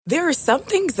There are some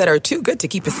things that are too good to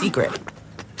keep a secret.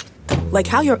 Like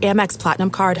how your Amex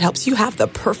Platinum card helps you have the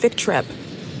perfect trip.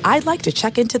 I'd like to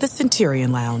check into the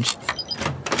Centurion Lounge.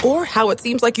 Or how it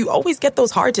seems like you always get those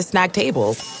hard-to-snag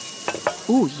tables.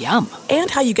 Ooh, yum.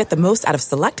 And how you get the most out of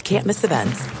select can't-miss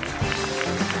events.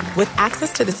 With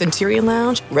access to the Centurion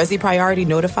Lounge, Resi Priority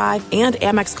Notified, and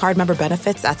Amex card member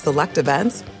benefits at select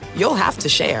events, you'll have to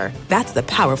share. That's the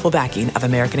powerful backing of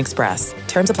American Express.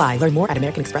 Terms apply. Learn more at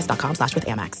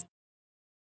americanexpress.com/withAmex.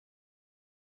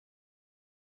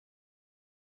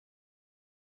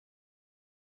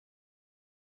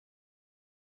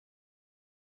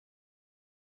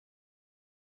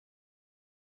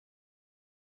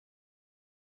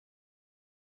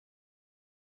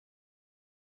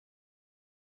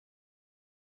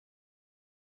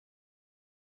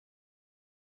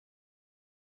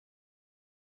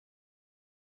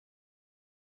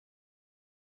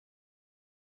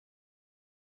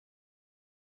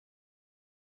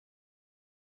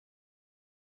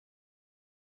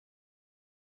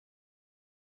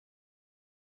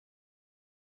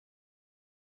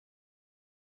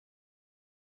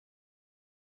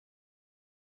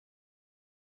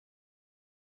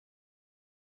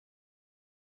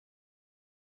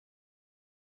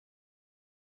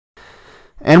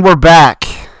 And we're back.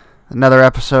 Another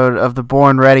episode of the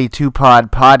Born Ready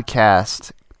 2Pod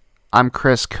podcast. I'm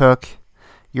Chris Cook,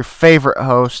 your favorite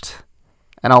host,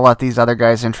 and I'll let these other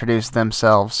guys introduce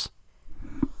themselves.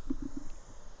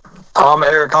 I'm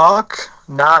Eric Hawk,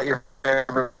 not your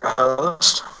favorite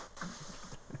host.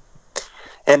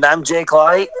 And I'm Jake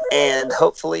Light, and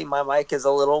hopefully my mic is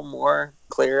a little more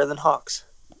clear than Hawk's.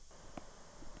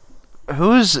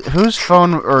 Whose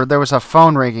phone, or there was a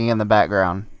phone ringing in the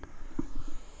background?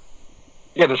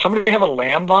 Yeah, does somebody have a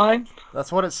landline?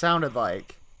 That's what it sounded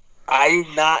like. I do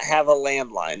not have a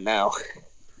landline now.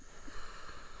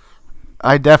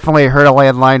 I definitely heard a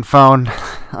landline phone.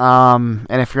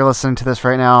 And if you're listening to this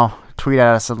right now, tweet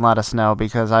at us and let us know,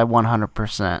 because I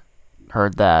 100%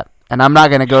 heard that. And I'm not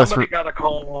going to go through... Somebody got a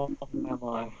call on the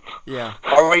landline. Yeah.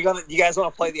 You guys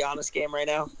want to play the honest game right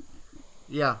now?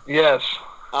 Yeah. Yes.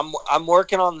 I'm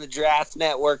working on the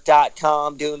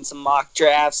draftnetwork.com, doing some mock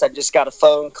drafts. I just got a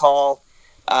phone call.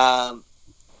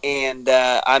 And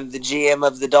I'm the GM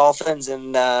of the Dolphins,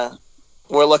 and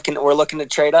we're looking to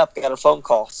trade up. Got a phone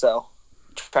call, so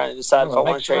trying to decide if I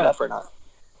want to trade up or not.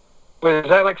 Wait, is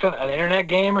that like an internet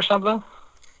game or something?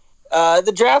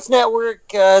 The Draft Network,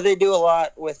 they do a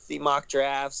lot with the mock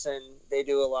drafts, and they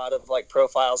do a lot of like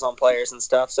profiles on players and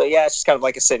stuff. So yeah, it's just kind of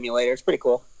like a simulator. It's pretty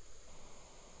cool.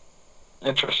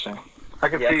 Interesting. I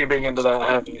can see you being into that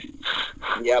heavy.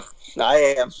 Yep,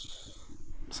 I am.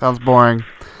 Sounds boring.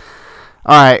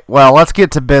 All right, well, let's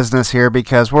get to business here,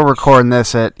 because we're recording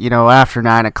this at, after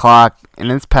 9 o'clock,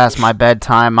 and it's past my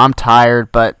bedtime. I'm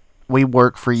tired, but we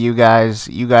work for you guys.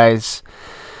 You guys,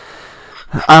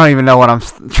 I don't even know what I'm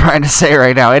trying to say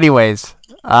right now. Anyways,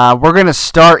 we're going to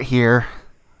start here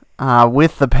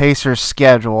with the Pacers'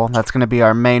 schedule. That's going to be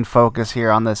our main focus here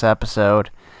on this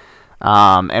episode.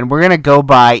 And we're going to go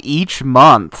by each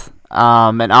month.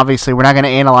 And obviously we're not going to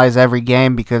analyze every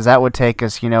game, because that would take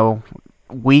us,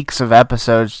 weeks of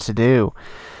episodes to do.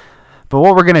 But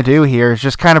what we're going to do here is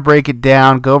just kind of break it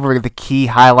down, go over the key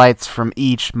highlights from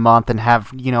each month, and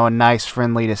have, a nice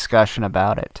friendly discussion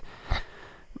about it.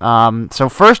 So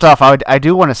first off, I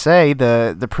do want to say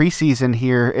the preseason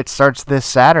here, it starts this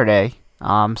Saturday.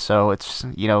 So it's,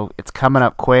 it's coming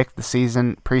up quick. The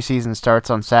preseason starts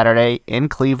on Saturday in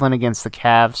Cleveland against the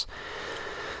Cavs.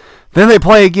 Then they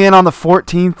play again on the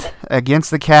 14th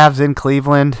against the Cavs in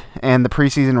Cleveland, and the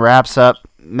preseason wraps up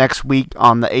next week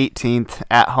on the 18th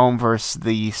at home versus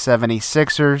the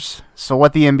 76ers. So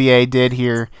what the NBA did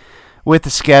here with the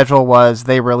schedule was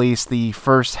they released the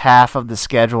first half of the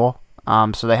schedule.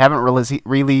 So they haven't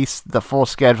released the full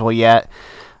schedule yet.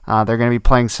 They're going to be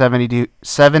playing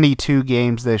 72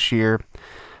 games this year.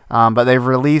 But they've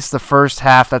released the first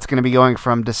half. That's going to be going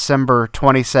from December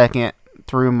 22nd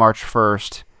through March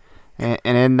 1st.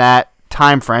 And in that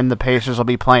time frame, the Pacers will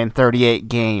be playing 38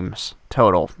 games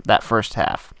total that first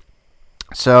half.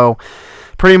 So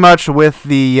pretty much with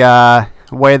the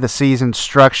way the season's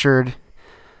structured,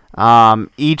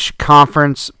 each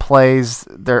conference plays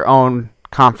their own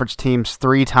conference teams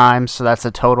 3 times, so that's a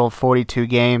total of 42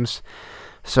 games.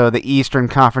 So the Eastern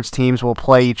Conference teams will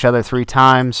play each other 3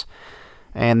 times.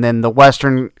 And then the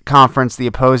Western Conference, the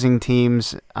opposing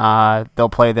teams, they'll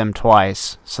play them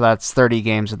twice. So that's 30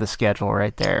 games of the schedule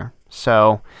right there.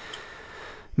 So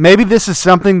maybe this is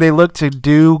something they look to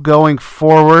do going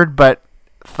forward, but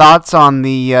thoughts on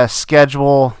the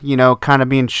schedule, kind of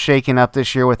being shaken up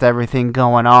this year with everything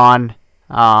going on.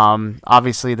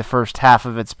 Obviously, the first half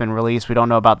of it's been released. We don't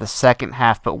know about the second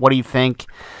half, but what do you think?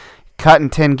 Cutting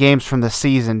 10 games from the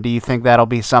season, do you think that'll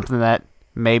be something that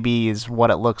maybe is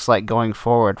what it looks like going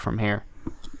forward from here?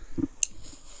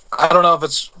 I don't know if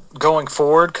it's going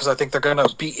forward because I think they're going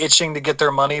to be itching to get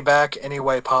their money back any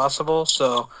way possible.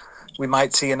 So we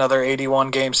might see another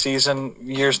 81-game season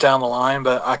years down the line,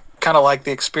 but I kind of like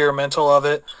the experimental of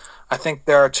it. I think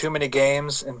there are too many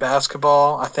games in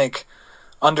basketball. I think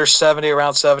under 70,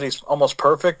 around 70 is almost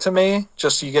perfect to me.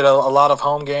 Just you get a lot of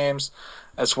home games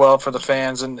as well for the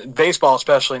fans. And baseball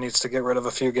especially needs to get rid of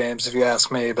a few games, if you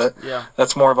ask me. But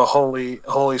that's more of a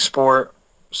holy sport.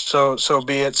 So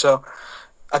be it. So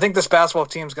I think this basketball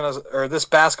this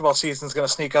basketball season is gonna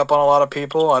sneak up on a lot of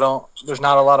people. There's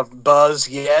not a lot of buzz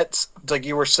yet. Like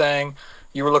you were saying,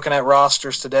 you were looking at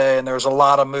rosters today, and there was a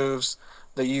lot of moves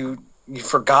that you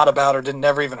forgot about or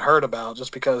never even heard about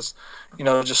just because,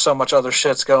 just so much other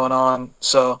shit's going on.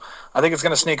 So I think it's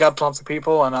going to sneak up on some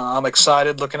people, and I'm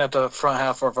excited looking at the front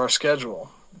half of our schedule.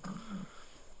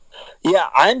 Yeah,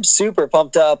 I'm super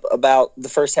pumped up about the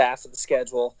first half of the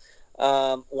schedule.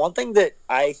 One thing that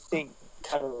I think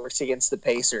kind of works against the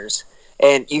Pacers,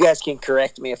 and you guys can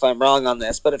correct me if I'm wrong on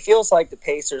this, but it feels like the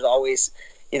Pacers always,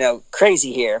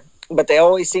 crazy here, but they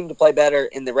always seem to play better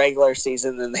in the regular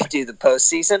season than they do the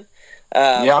postseason.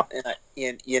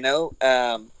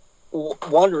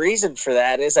 One reason for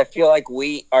that is I feel like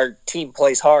our team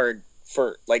plays hard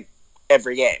for like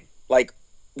every game. Like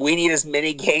we need as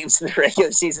many games in the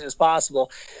regular season as possible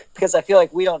because I feel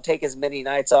like we don't take as many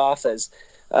nights off as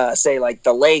say like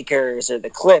the Lakers or the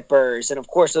Clippers. And of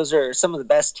course those are some of the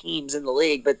best teams in the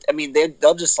league, but I mean,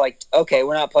 they'll just like, okay,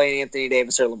 we're not playing Anthony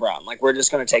Davis or LeBron. Like we're just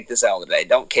going to take this L today.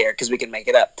 Don't care because we can make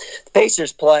it up. The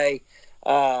Pacers play,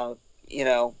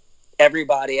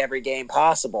 everybody every game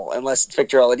possible unless it's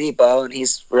Victor Oladipo, and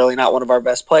he's really not one of our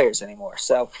best players anymore.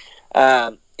 So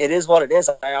it is what it is.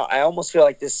 I almost feel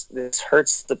like this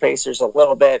hurts the Pacers a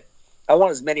little bit. I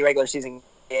want as many regular season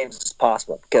games as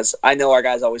possible because I know our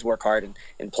guys always work hard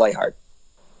and play hard.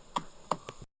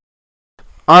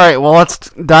 All right, well, let's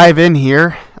dive in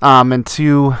here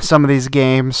into some of these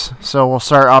games. So we'll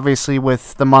start obviously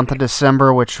with the month of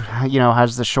December, which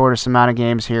has the shortest amount of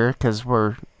games here because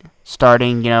we're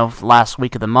starting, last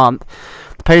week of the month.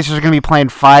 The Pacers are going to be playing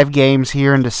 5 games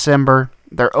here in December.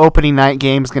 Their opening night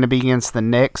game is going to be against the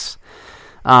Knicks.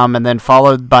 And then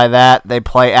followed by that, they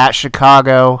play at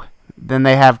Chicago. Then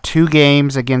they have 2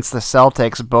 games against the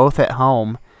Celtics, both at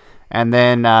home. And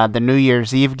then the New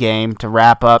Year's Eve game to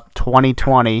wrap up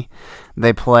 2020,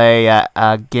 they play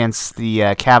against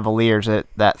the Cavaliers at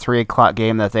that 3 o'clock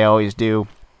game that they always do.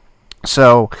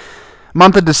 So,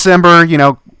 month of December,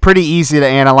 pretty easy to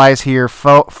analyze here.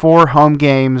 4 home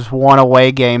games, 1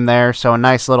 away game there, so a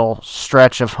nice little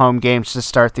stretch of home games to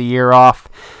start the year off.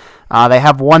 They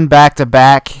have 1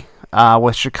 back-to-back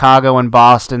with Chicago and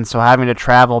Boston, so having to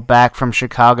travel back from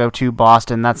Chicago to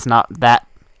Boston, that's not that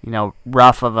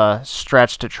rough of a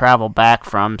stretch to travel back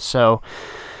from. So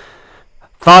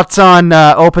thoughts on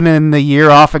opening the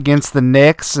year off against the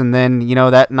Knicks, and then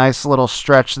that nice little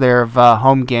stretch there of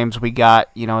home games we got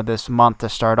this month to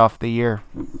start off the year.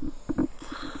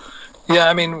 Yeah,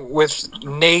 I mean, with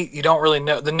Nate, you don't really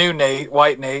know the new Nate,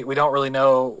 White Nate. We don't really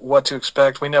know what to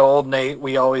expect. We know old Nate.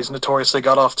 We always notoriously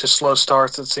got off to slow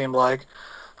starts, it seemed like.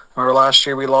 Or last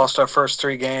year we lost our first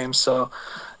 3 games. So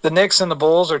the Knicks and the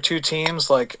Bulls are 2 teams.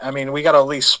 We got to at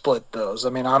least split those. I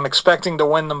mean, I'm expecting to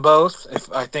win them both.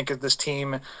 I think if this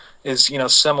team is,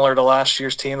 similar to last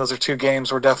year's team, those are 2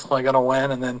 games we're definitely going to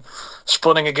win. And then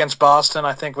splitting against Boston,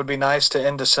 I think would be nice to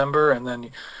end December. And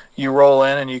then you roll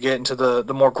in and you get into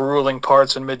the more grueling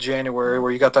parts in mid-January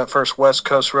where you got that first West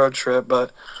Coast road trip.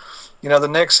 But, the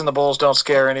Knicks and the Bulls don't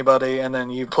scare anybody. And then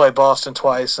you play Boston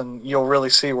twice and you'll really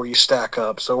see where you stack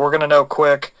up. So we're going to know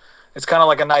quick. It's kind of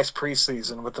like a nice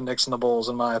preseason with the Knicks and the Bulls,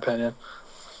 in my opinion.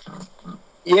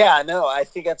 Yeah, no, I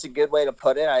think that's a good way to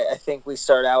put it. I think we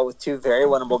start out with 2 very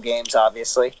winnable games,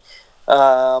 obviously.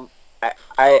 I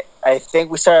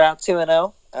think we start out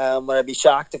 2-0. Would I be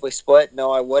shocked if we split?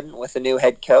 No, I wouldn't with a new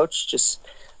head coach.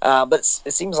 But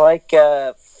it seems like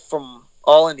from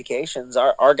all indications,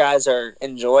 our guys are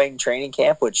enjoying training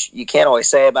camp, which you can't always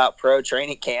say about pro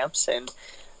training camps. And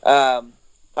I'm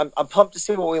pumped to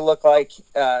see what we look like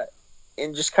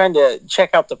and just kind of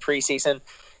check out the preseason.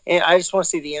 And I just want to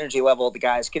see the energy level of the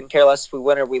guys. Couldn't care less if we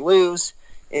win or we lose.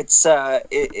 It's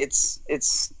just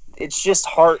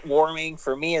heartwarming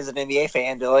for me as an NBA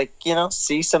fan to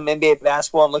see some NBA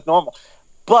basketball and look normal.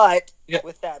 But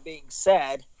with that being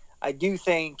said, I do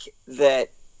think that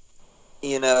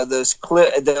those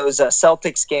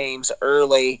Celtics games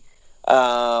early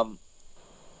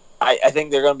I think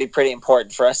they're going to be pretty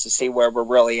important for us to see where we're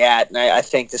really at. And I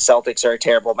think the Celtics are a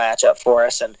terrible matchup for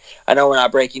us. And I know we're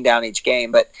not breaking down each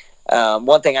game, but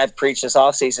one thing I've preached this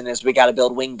offseason is we got to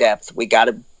build wing depth. We got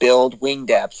to build wing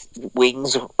depth.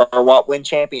 Wings are what win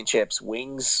championships.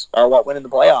 Wings are what win in the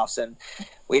playoffs. And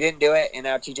we didn't do it. And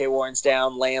now TJ Warren's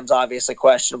down. Lamb's obviously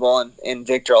questionable. And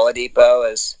Victor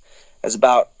Oladipo is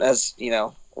about as,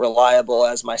 reliable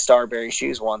as my Starberry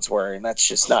shoes once were, and that's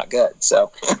just not good.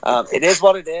 So it is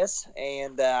what it is,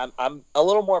 and I'm a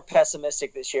little more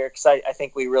pessimistic this year because I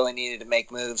think we really needed to make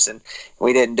moves, and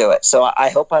we didn't do it. So I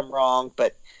hope I'm wrong,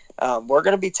 but we're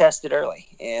going to be tested early,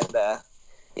 and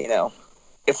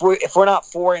if we're not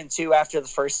 4-2 after the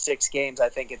first 6 games, I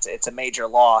think it's a major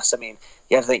loss. I mean,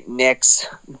 you have to think Knicks,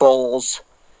 Bulls,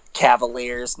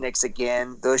 Cavaliers, Knicks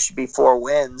again. Those should be 4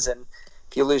 wins, and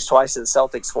if you lose twice to the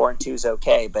Celtics, 4-2 is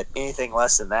okay, but anything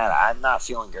less than that, I'm not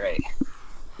feeling great.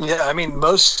 Yeah, I mean,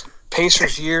 most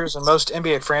Pacers years and most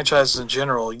NBA franchises in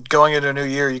general, going into a new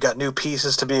year, you got new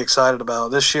pieces to be excited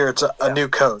about. This year, it's a new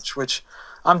coach, which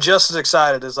I'm just as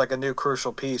excited as like a new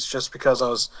crucial piece, just because I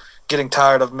was getting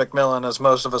tired of McMillan, as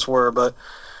most of us were. But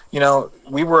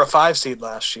we were a 5 seed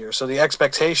last year, so the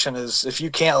expectation is if you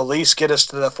can't at least get us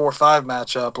to that 4-5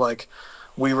 matchup, like,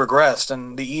 we regressed,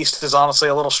 and the East is honestly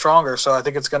a little stronger, so I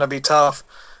think it's going to be tough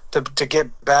to get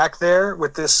back there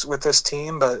with this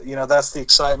team, but that's the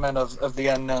excitement of the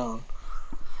unknown.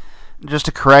 Just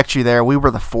to correct you there, we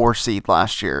were the 4 seed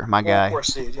last year, my guy. 4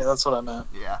 seed, yeah, that's what I meant.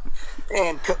 Yeah.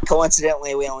 And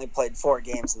coincidentally, we only played 4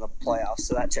 games in the playoffs,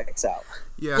 so that checks out.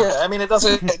 Yeah, I mean, it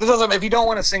doesn't. If you don't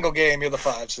win a single game, you're the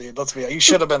 5 seed. You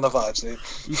should have been the 5 seed.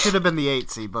 You should have been the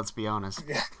 8 seed. Let's be honest.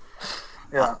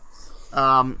 Yeah.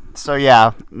 So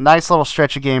yeah, nice little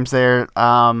stretch of games there.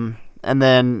 And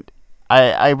then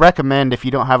I recommend, if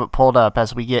you don't have it pulled up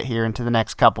as we get here into the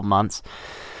next couple months,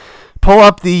 pull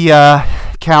up the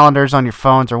calendars on your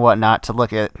phones or whatnot to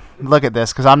look at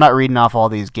this, because I'm not reading off all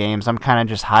these games. I'm kind of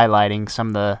just highlighting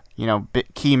some of the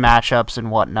key matchups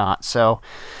and whatnot. So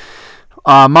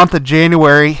month of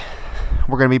January,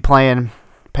 we're going to be playing.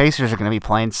 Pacers are going to be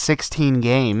playing 16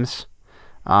 games.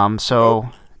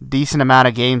 Decent amount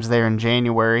of games there in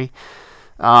January.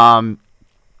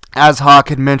 As Hawk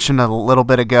had mentioned a little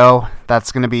bit ago,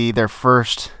 that's going to be their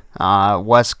first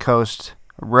West Coast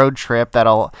road trip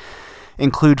that'll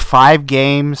include 5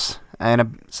 games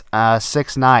and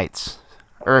 6 nights.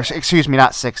 Or, excuse me,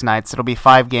 not 6 nights. It'll be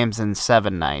 5 games and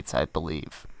 7 nights, I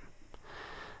believe.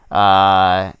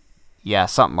 Yeah,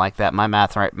 something like that. My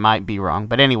math might be wrong.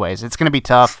 But anyways, it's going to be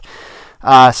tough.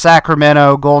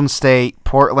 Sacramento, Golden State,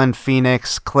 Portland,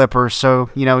 Phoenix, Clippers. So,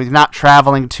 you're not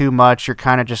traveling too much. You're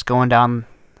kind of just going up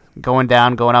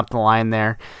the line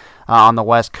there on the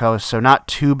West Coast. So not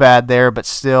too bad there, but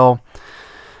still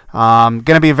going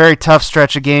to be a very tough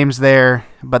stretch of games there.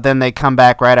 But then they come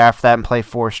back right after that and play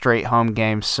 4 straight home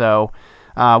games. So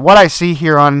what I see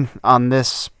here on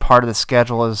this part of the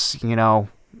schedule is,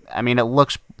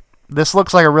 this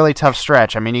looks like a really tough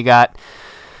stretch. I mean, you got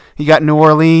New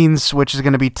Orleans, which is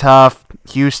going to be tough.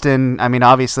 Houston, I mean,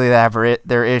 obviously they have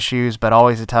their issues, but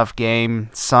always a tough game.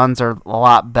 Suns are a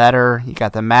lot better. You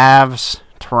got the Mavs,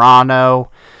 Toronto,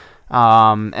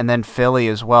 and then Philly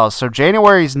as well. So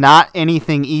January's not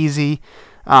anything easy.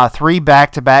 3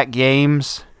 back-to-back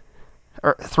games,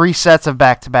 or 3 sets of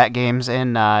back-to-back games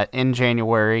in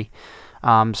January.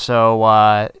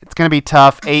 So it's going to be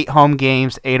tough. 8 home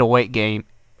games, 8 away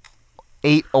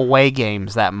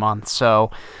games that month.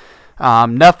 So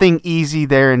nothing easy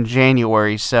there in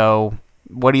January. So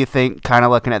what do you think, kind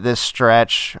of looking at this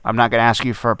stretch? I'm not going to ask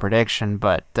you for a prediction,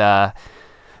 but it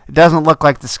doesn't look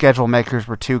like the schedule makers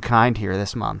were too kind here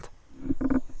this month.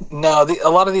 No, a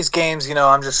lot of these games,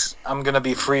 I'm going to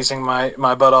be freezing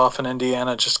my butt off in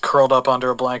Indiana, just curled up under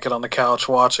a blanket on the couch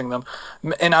watching them.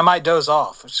 And I might doze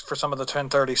off for some of the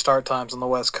 10:30 start times on the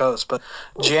West Coast. But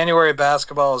January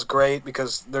basketball is great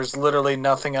because there's literally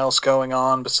nothing else going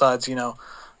on besides,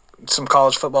 some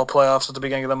college football playoffs at the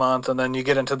beginning of the month, and then you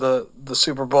get into the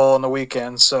Super Bowl on the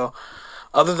weekend. So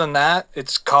other than that,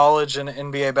 it's college and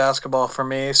NBA basketball for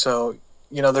me. So,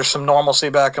 there's some normalcy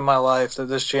back in my life that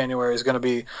this January is going to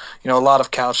be, a lot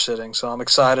of couch sitting. So I'm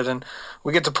excited. And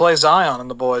we get to play Zion and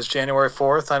the boys January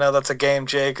 4th. I know that's a game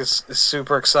Jake is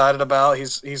super excited about.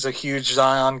 He's a huge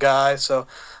Zion guy. So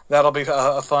that'll be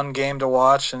a fun game to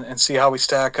watch and see how we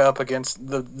stack up against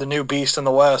the new beast in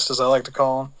the West, as I like to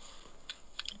call him.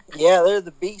 Yeah, they're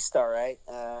the beast, all right.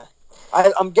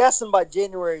 I'm guessing by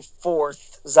January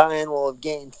 4th, Zion will have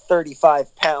gained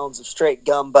 35 pounds of straight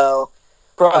gumbo.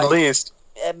 Probably, at least.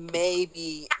 And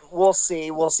maybe we'll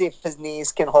see. We'll see if his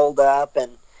knees can hold up.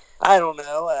 And I don't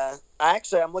know.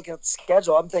 I'm looking at the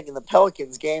schedule. I'm thinking the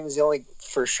Pelicans game is the only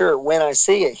for sure win I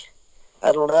see.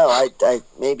 I don't know.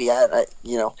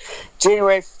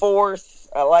 January 4th,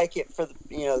 I like it for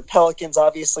the Pelicans.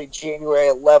 Obviously, January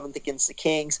 11th against the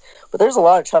Kings, but there's a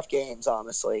lot of tough games.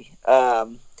 Honestly,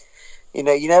 you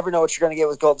never know what you're going to get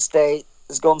with Golden State.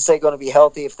 Is Golden State going to be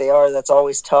healthy? If they are, that's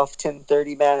always tough.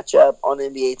 10:30 matchup on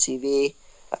NBA TV,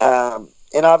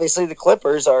 and obviously the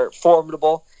Clippers are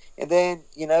formidable. And then,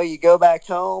 you go back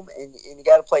home and you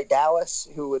got to play Dallas,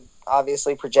 who would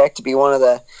obviously project to be one of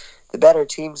the better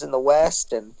teams in the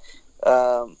West. And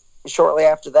shortly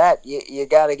after that, you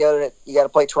got to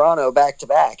play Toronto back to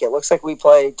back. It looks like we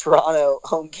play Toronto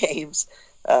home games,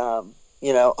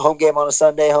 home game on a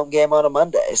Sunday, home game on a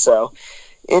Monday. So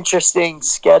interesting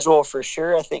schedule for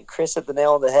sure. I think Chris hit the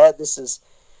nail on the head. This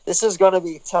is going to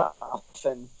be tough,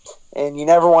 and you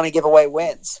never want to give away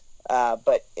wins.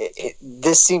 But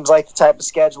this seems like the type of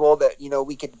schedule that,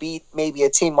 we could beat maybe a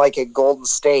team like a Golden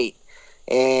State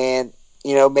and,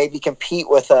 maybe compete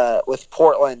with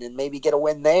Portland and maybe get a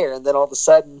win there. And then all of a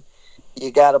sudden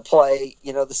you got to play,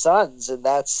 the Suns, and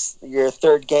that's your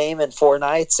third game in 4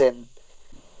 nights. And,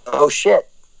 oh, shit,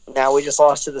 now we just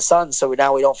lost to the Suns. So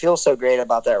now we don't feel so great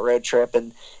about that road trip.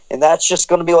 And that's just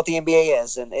going to be what the NBA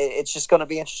is. And it's just going to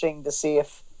be interesting to see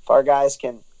if our guys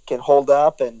can hold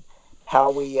up and how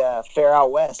we fare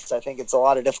out west. I think it's a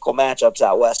lot of difficult matchups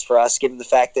out west for us, given the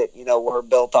fact that, we're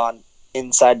built on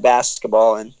inside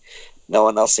basketball and no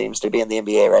one else seems to be in the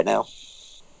NBA right now.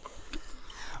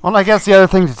 Well, I guess the other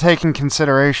thing to take in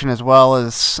consideration as well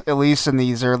is, at least in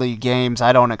these early games,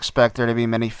 I don't expect there to be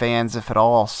many fans, if at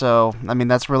all. So,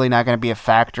 that's really not going to be a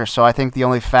factor. So I think the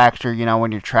only factor,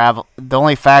 when you travel, the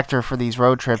only factor for these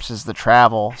road trips is the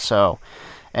travel. So,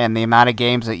 and the amount of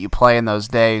games that you play in those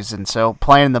days. And so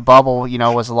playing in the bubble,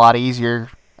 was a lot easier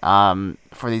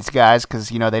for these guys because,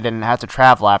 they didn't have to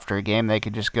travel after a game. They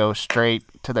could just go straight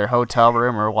to their hotel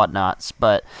room or whatnot.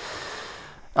 But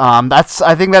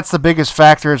I think that's the biggest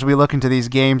factor as we look into these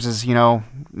games is,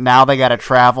 now they got to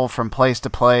travel from place to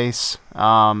place.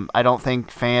 I don't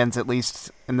think fans, at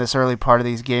least in this early part of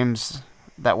these games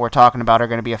that we're talking about, are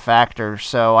going to be a factor.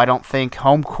 So I don't think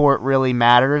home court really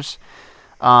matters.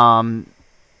 I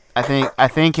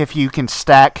think if you can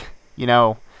stack,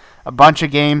 a bunch of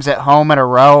games at home in a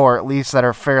row, or at least that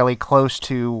are fairly close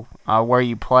to where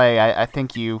you play, I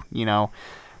think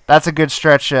that's a good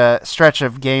stretch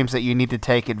of games that you need to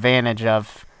take advantage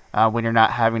of when you're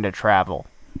not having to travel.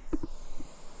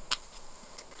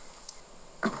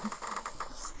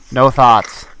 No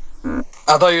thoughts.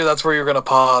 I thought that's where you were going to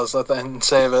pause and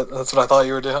save it. That's what I thought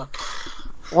you were doing.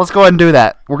 Let's go ahead and do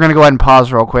that. We're going to go ahead and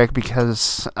pause real quick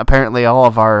because apparently all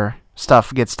of our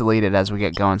stuff gets deleted as we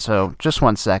get going, so just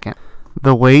 1 second.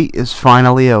 The wait is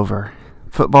finally over.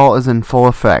 Football is in full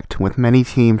effect, with many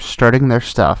teams starting their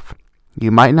stuff. You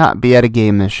might not be at a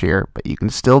game this year, but you can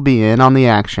still be in on the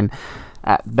action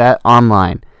at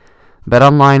BetOnline.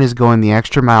 BetOnline is going the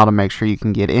extra mile to make sure you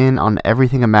can get in on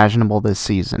everything imaginable this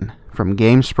season, from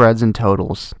game spreads and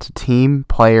totals to team,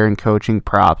 player, and coaching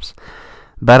props.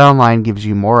 BetOnline gives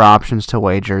you more options to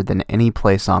wager than any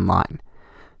place online.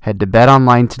 Head to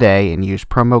BetOnline today and use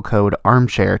promo code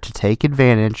ARMCHAIR to take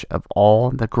advantage of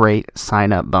all the great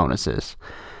sign-up bonuses.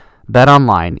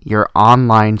 BetOnline, your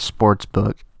online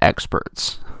sportsbook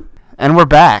experts. And we're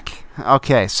back.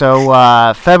 Okay,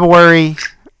 so February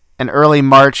and early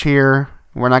March here.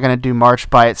 We're not going to do March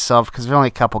by itself because there's only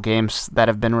a couple games that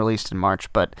have been released in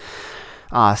March, but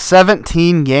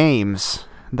 17 games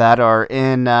that are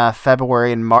in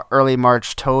February and early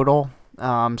March total.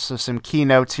 So some key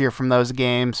notes here from those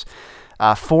games.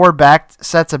 4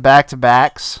 sets of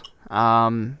back-to-backs.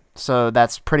 So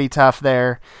that's pretty tough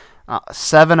there.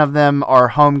 7 of them are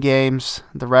home games.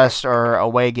 The rest are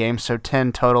away games, so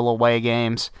 10 total away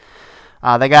games.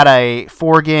 They got a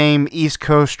 4-game East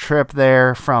Coast trip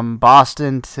there from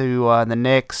Boston to the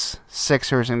Knicks,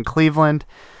 Sixers, and Cleveland.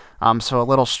 So a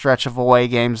little stretch of away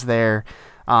games there.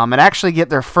 And actually get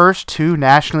their first 2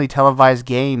 nationally televised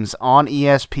games on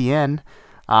ESPN.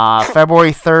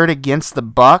 February 3rd against the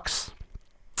Bucks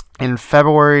and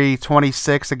February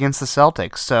 26th against the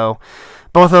Celtics. So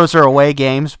both those are away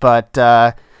games, but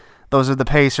those are the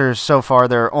Pacers. So far,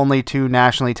 they're only 2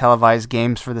 nationally televised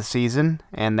games for the season,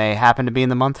 and they happen to be in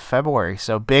the month of February.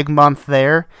 So big month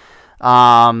there.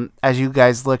 As you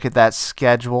guys look at that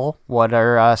schedule, what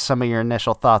are some of your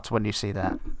initial thoughts when you see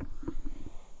that?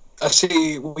 I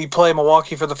see we play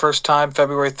Milwaukee for the first time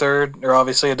February 3rd. They're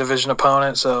obviously a division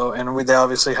opponent, they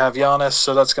obviously have Giannis,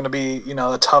 so that's going to be,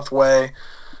 a tough way.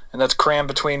 And that's crammed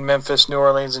between Memphis, New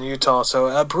Orleans, and Utah. So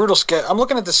a brutal schedule. I'm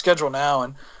looking at the schedule now,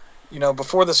 and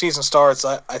before the season starts,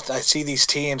 I see these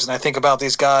teams and I think about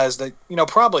these guys that,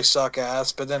 probably suck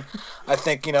ass. But then I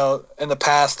think, in the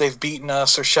past they've beaten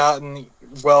us or shot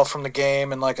well from the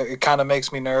game, and it kind of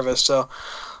makes me nervous. So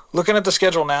looking at the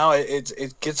schedule now,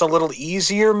 it gets a little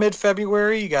easier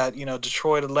mid-February. You got,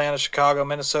 Detroit, Atlanta, Chicago,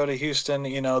 Minnesota, Houston.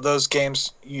 Those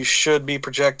games you should be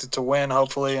projected to win,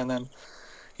 hopefully. And then,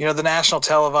 the national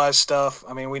televised stuff,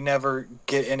 we never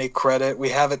get any credit. We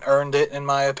haven't earned it, in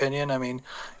my opinion.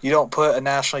 You don't put a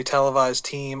nationally televised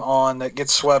team on that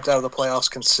gets swept out of the playoffs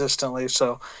consistently.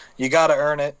 So you got to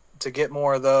earn it to get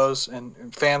more of those, and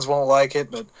fans won't like it,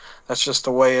 but that's just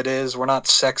the way it is. We're not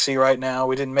sexy right now.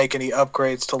 We didn't make any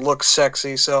upgrades to look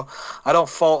sexy, so I don't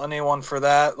fault anyone for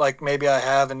that, like maybe I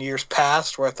have in years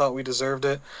past where I thought we deserved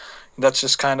it. That's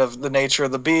just kind of the nature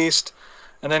of the beast.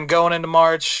 And then going into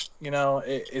March,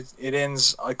 it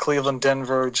ends like Cleveland,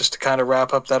 Denver, just to kind of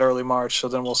wrap up that early March, so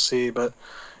then we'll see. But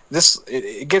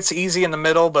it gets easy in the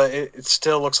middle, but it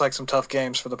still looks like some tough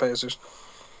games for the Pacers.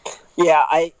 Yeah,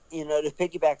 to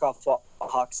piggyback off what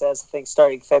Hawk says, I think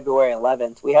starting February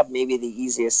 11th, we have maybe the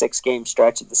easiest 6-game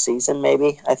stretch of the season.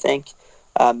 Maybe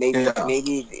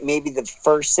maybe the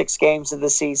first 6 games of the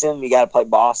season. We got to play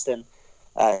Boston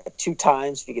 2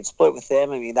 times. If you could split with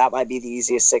them, that might be the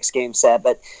easiest 6-game set.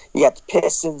 But you got the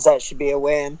Pistons, that should be a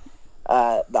win.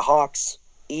 The Hawks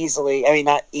easily.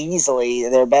 Not easily.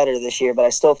 They're better this year, but I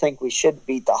still think we should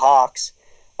beat the Hawks.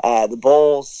 The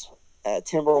Bulls,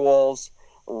 Timberwolves.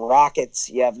 Rockets,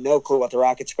 you have no clue what the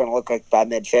Rockets are going to look like by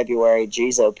mid-February.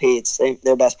 Jeez, Pete,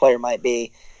 their best player might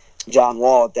be John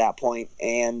Wall at that point,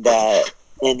 and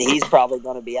he's probably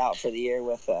going to be out for the year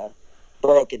with a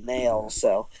broken nail.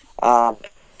 So, and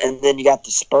then you got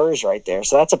the Spurs right there.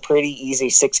 So that's a pretty easy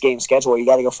 6-game schedule. You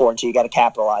got to go 4-2. You got to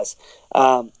capitalize.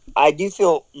 I do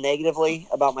feel negatively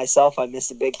about myself. I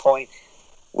missed a big point.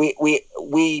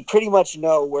 We pretty much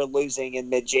know we're losing in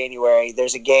mid-January.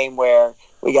 There's a game where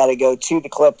we got to go to the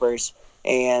Clippers,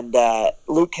 and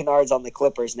Luke Kennard's on the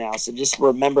Clippers now. So just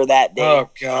remember that date. Oh,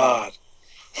 God.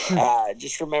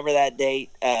 Just remember that date.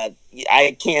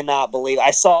 I cannot believe – I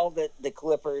saw that the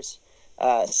Clippers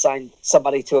signed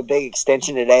somebody to a big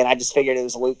extension today, and I just figured it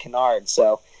was Luke Kennard.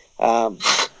 So,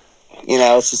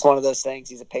 it's just one of those things.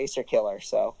 He's a Pacer killer.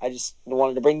 So I just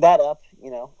wanted to bring that up.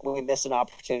 We missed an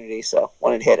opportunity, so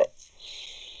wanted to hit it.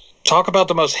 Talk about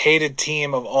the most hated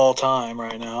team of all time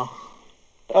right now.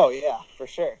 Oh, yeah, for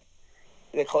sure.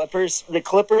 The Clippers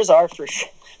are for sure.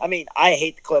 I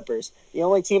hate the Clippers. The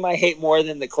only team I hate more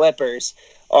than the Clippers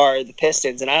are the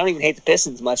Pistons, and I don't even hate the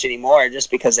Pistons much anymore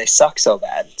just because they suck so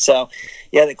bad. So,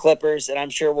 yeah, the Clippers, and I'm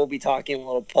sure we'll be talking a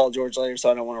little Paul George later, so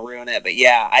I don't want to ruin it. But,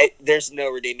 yeah, there's no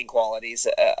redeeming qualities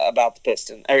about the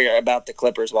Pistons or about the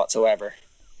Clippers whatsoever.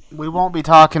 We won't be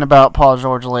talking about Paul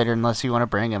George later unless you want to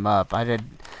bring him up. I did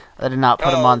not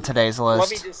put him on today's list.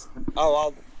 Let me just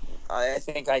I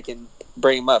think I can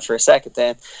bring him up for a second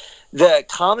then. The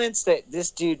comments that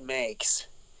this dude makes,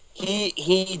 he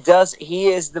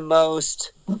is the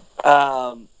most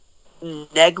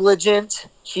negligent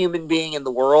human being in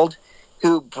the world,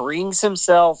 who brings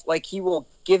himself, he will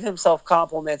give himself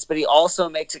compliments, but he also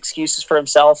makes excuses for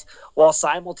himself while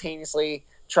simultaneously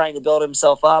trying to build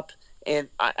himself up. And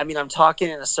I'm talking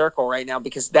in a circle right now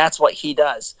because that's what he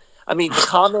does. The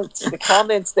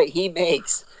comments that he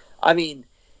makes,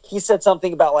 he said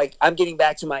something about I'm getting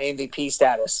back to my MVP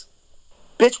status.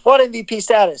 Bitch, what MVP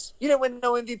status? You didn't win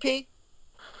no MVP?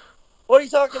 What are you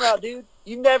talking about, dude?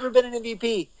 You've never been an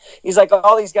MVP. He's like,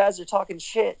 all these guys are talking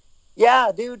shit.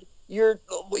 Yeah, dude, you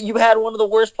had one of the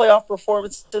worst playoff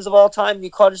performances of all time, and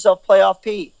you called yourself Playoff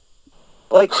Pete.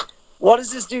 What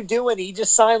is this dude doing? He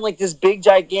just signed this big,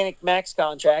 gigantic max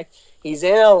contract. He's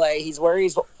in LA. He's where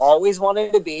he's always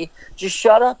wanted to be. Just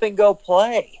shut up and go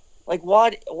play.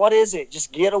 What is it?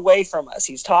 Just get away from us.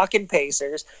 He's talking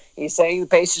Pacers. He's saying the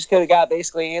Pacers could have got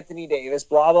basically Anthony Davis,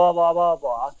 blah, blah, blah, blah,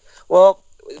 blah. Well,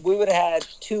 we would have had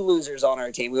 2 losers on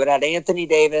our team. We would have had Anthony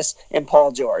Davis and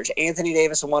Paul George. Anthony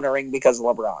Davis won a ring because of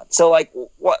LeBron. So,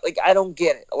 what? I don't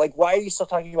get it. Why are you still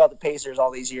talking about the Pacers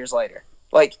all these years later?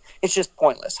 It's just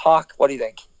pointless. Hawk, what do you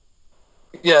think?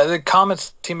 Yeah, the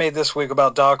comments he made this week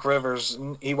about Doc Rivers,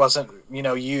 he wasn't,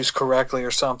 used correctly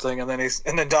or something, and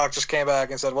then Doc just came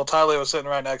back and said, "Well, Tyler was sitting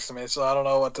right next to me, so I don't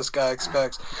know what this guy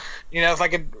expects."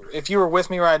 If you were with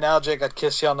me right now, Jake, I'd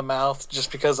kiss you on the mouth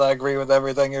just because I agree with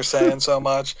everything you're saying so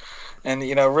much, and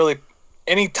really,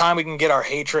 anytime we can get our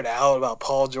hatred out about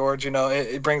Paul George,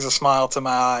 it brings a smile to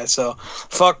my eye. So,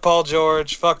 fuck Paul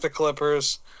George, fuck the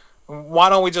Clippers. Why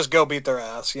don't we just go beat their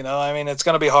ass? It's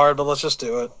going to be hard, but let's just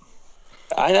do it.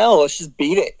 I know. Let's just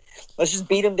beat it. Let's just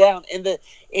beat him down. And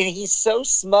he's so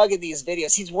smug in these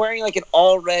videos. He's wearing like an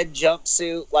all red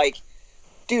jumpsuit. Like,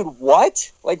 dude,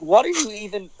 what? Like, what are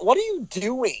you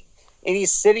doing? And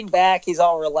he's sitting back. He's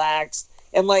all relaxed.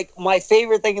 And like, my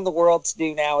favorite thing in the world to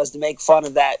do now is to make fun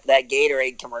of that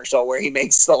Gatorade commercial where he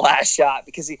makes the last shot,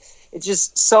 because it's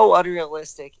just so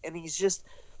unrealistic. And he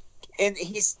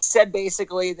said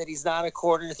basically that he's not a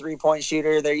corner 3-point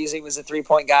shooter. They're using him as a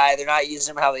 3-point guy. They're not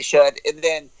using him how they should. And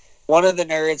then one of the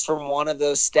nerds from one of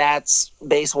those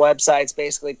stats-based websites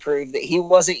basically proved that he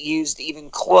wasn't used even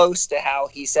close to how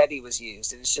he said he was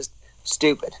used. And it's just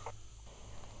stupid.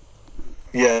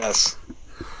 Yes.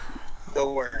 The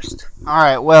worst. All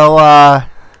right, well,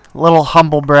 little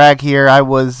humble brag here. I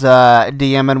was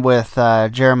DMing with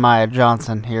Jeremiah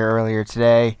Johnson here earlier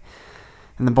today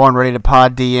in the Born Ready to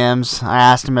Pod DMs. I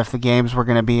asked him if the games were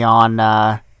going to be on,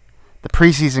 the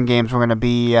preseason games were going to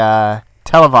be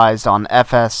televised on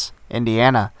FS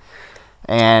Indiana,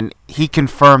 and he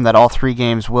confirmed that all 3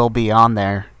 games will be on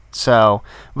there. So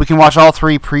we can watch all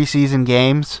 3 preseason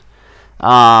games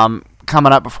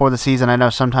coming up before the season. I know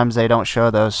sometimes they don't show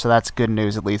those, so that's good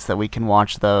news at least that we can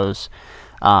watch those.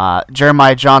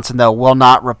 Jeremiah Johnson, though, will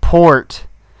not report.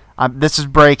 This is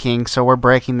breaking, so we're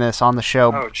breaking this on the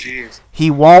show. Oh, jeez. He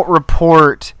won't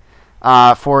report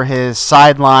for his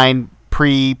sideline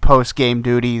post-game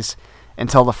duties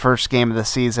until the first game of the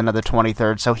season of the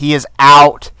 23rd. So he is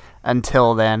out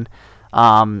until then.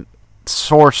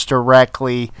 Sourced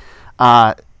directly,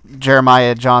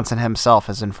 Jeremiah Johnson himself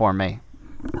has informed me.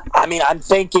 I mean, I'm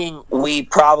thinking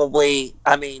did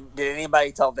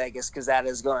anybody tell Vegas? Because that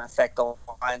is going to affect the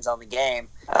lines on the game.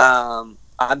 I'm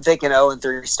thinking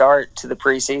 0-3 start to the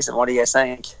preseason. What do you guys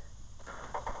think?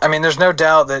 I mean, there's no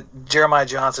doubt that Jeremiah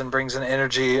Johnson brings an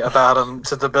energy about him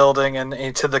to the building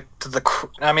and to the.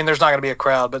 I mean, there's not going to be a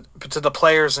crowd, but to the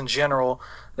players in general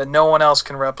that no one else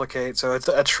can replicate. So it's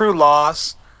a true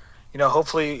loss. You know,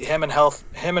 hopefully him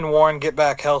and Warren get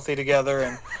back healthy together,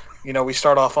 and we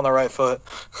start off on the right foot.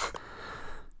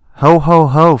 Ho, ho,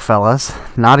 ho, fellas.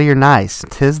 Naughty or nice,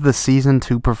 'tis the season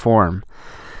to perform.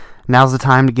 Now's the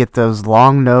time to get those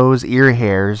long nose ear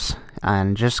hairs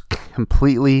and just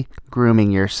completely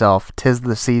grooming yourself. 'Tis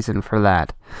the season for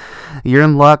that. You're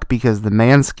in luck because the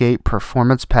Manscaped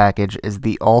Performance Package is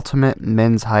the ultimate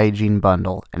men's hygiene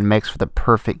bundle and makes for the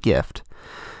perfect gift.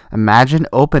 Imagine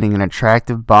opening an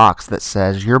attractive box that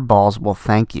says your balls will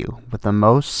thank you with the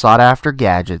most sought-after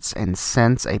gadgets and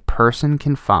scents a person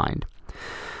can find.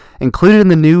 Included in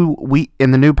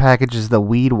the new package is the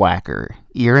Weed Whacker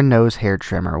ear and nose hair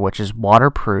trimmer, which is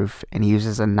waterproof and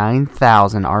uses a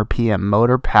 9,000 RPM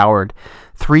motor-powered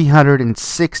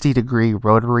 360-degree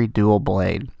rotary dual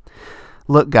blade.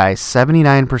 Look, guys,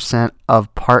 79%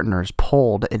 of partners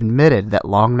polled admitted that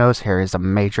long nose hair is a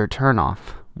major turnoff.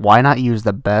 Why not use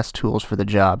the best tools for the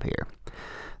job here?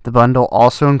 The bundle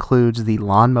also includes the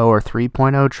Lawnmower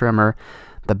 3.0 trimmer,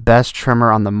 the best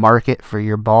trimmer on the market for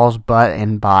your balls, butt,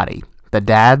 and body. The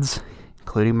dads,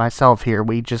 including myself here,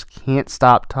 we just can't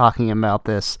stop talking about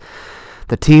this.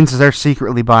 The teens are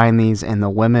secretly buying these, and the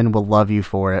women will love you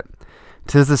for it.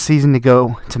 'Tis the season to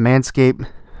go to Manscaped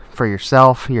for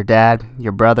yourself, your dad,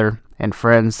 your brother, and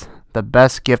friends. The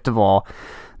best gift of all,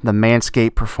 the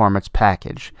Manscaped Performance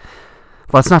Package.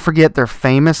 Let's not forget their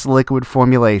famous liquid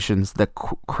formulations, the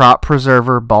Crop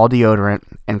Preserver Ball Deodorant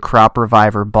and Crop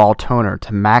Reviver Ball Toner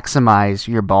to maximize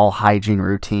your ball hygiene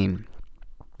routine.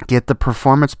 Get the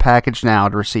Performance Package now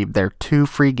to receive their 2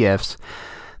 free gifts,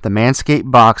 the Manscaped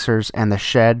Boxers and the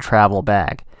Shed Travel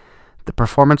Bag. The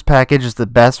Performance Package is the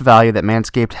best value that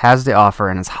Manscaped has to offer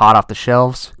and is hot off the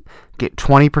shelves. Get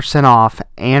 20% off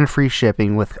and free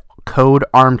shipping with code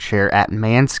ARMCHAIR at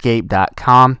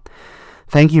manscaped.com.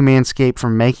 Thank you, Manscaped, for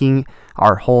making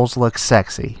our holes look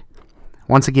sexy.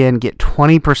 Once again, get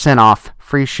 20% off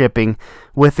free shipping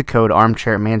with the code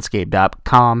armchair at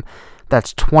manscaped.com.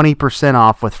 That's 20%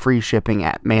 off with free shipping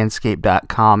at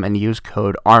manscaped.com and use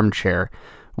code armchair.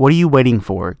 What are you waiting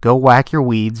for? Go whack your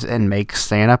weeds and make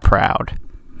Santa proud.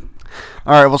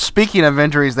 All right, well, speaking of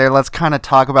injuries there, let's kind of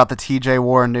talk about the TJ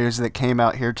Warren news that came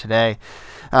out here today.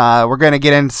 We're going to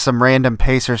get into some random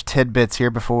Pacers tidbits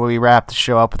here before we wrap the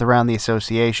show up with Around the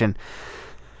Association.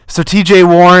 So TJ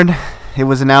Warren, it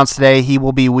was announced today he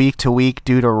will be week to week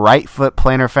due to right foot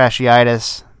plantar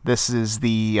fasciitis. This is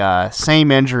the same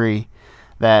injury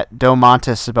that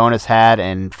Domantas Sabonis had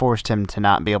and forced him to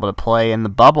not be able to play in the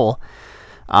bubble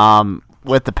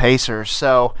with the Pacers.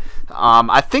 So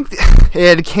I think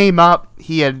it came up.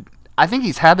 I think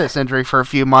he's had this injury for a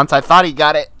few months. I thought he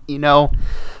got it, in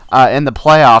the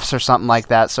playoffs or something like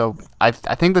that. So I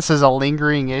think this is a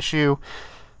lingering issue.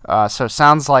 So it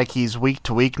sounds like he's week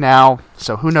to week now.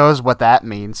 So who knows what that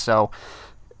means. So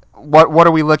what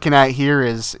are we looking at here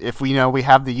is if we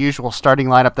have the usual starting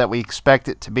lineup that we expect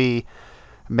it to be,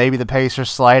 maybe the Pacers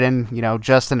slide in,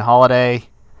 Justin Holiday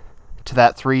to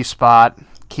that 3 spot,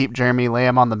 keep Jeremy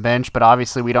Lamb on the bench, but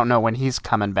obviously we don't know when he's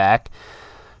coming back.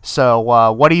 So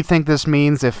what do you think this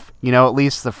means if, at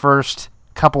least the first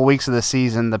couple weeks of the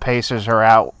season the Pacers are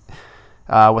out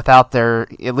without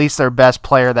at least their best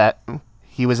player that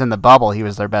he was in the bubble, he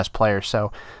was their best player.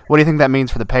 So what do you think that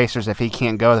means for the Pacers if he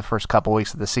can't go the first couple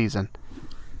weeks of the season?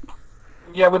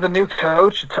 Yeah, with a new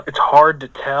coach, it's hard to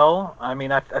tell. I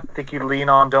mean, I think you lean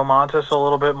on Domantas a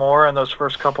little bit more in those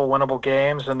first couple winnable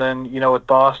games, and then, with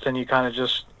Boston, you kind of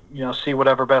just, see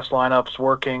whatever best lineup's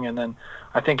working, and then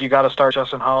I think you got to start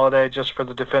Justin Holiday just for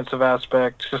the defensive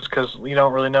aspect, just because you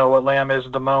don't really know what Lamb is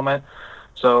at the moment.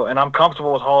 So, and I'm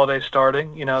comfortable with Holiday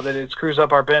starting, that it screws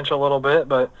up our bench a little bit,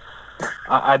 but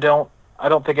I don't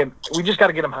think it. We just got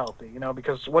to get him healthy,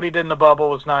 because what he did in the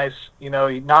bubble was nice.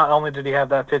 Not only did he have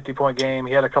that 50-point game,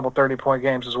 he had a couple 30-point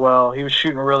games as well. He was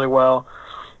shooting really well.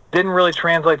 Didn't really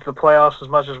translate to the playoffs as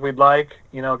much as we'd like.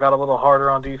 Got a little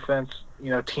harder on defense.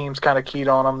 Teams kind of keyed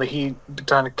on him. The Heat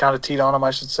kind of teed on him,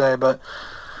 I should say. But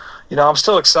I'm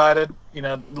still excited.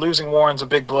 Losing Warren's a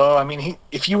big blow. I mean,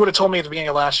 if you would have told me at the beginning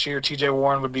of last year, T.J.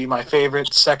 Warren would be my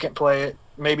favorite, second play,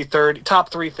 maybe third,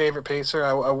 top 3 favorite Pacer,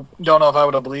 I don't know if I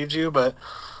would have believed you, but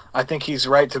I think he's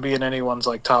right to be in anyone's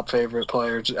top favorite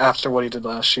player after what he did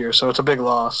last year. So it's a big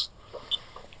loss.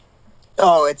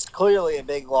 Oh, it's clearly a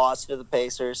big loss for the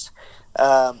Pacers.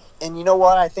 And you know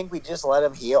what? I think we just let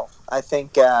him heal. I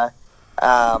think I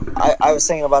was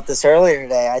thinking about this earlier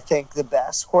today. I think the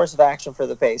best course of action for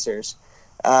the Pacers,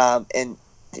 I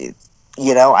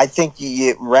think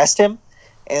you rest him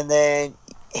and then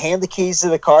hand the keys to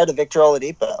the car to Victor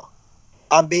Oladipo.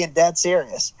 I'm being dead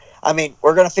serious. I mean,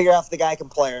 we're going to figure out if the guy can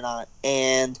play or not.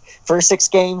 And first 6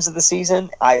 games of the season,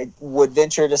 I would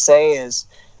venture to say is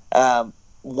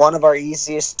one of our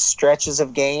easiest stretches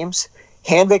of games.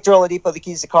 Hand Victor Oladipo the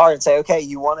keys to the car and say, okay,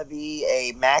 you want to be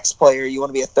a max player, you want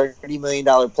to be a $30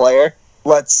 million player,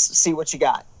 let's see what you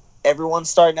got. Everyone's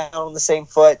starting out on the same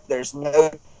foot. There's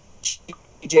no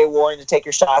T.J. Warren to take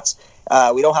your shots.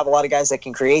 We don't have a lot of guys that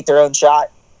can create their own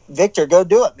shot. Victor, go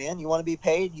do it, man. You want to be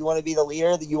paid. You want to be the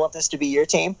leader. You want this to be your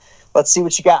team. Let's see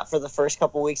what you got for the first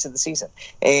couple weeks of the season.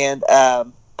 And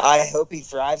I hope he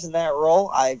thrives in that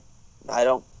role. I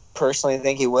don't personally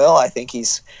think he will. I think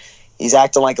he's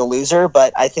acting like a loser,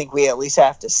 but I think we at least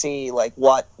have to see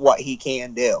what he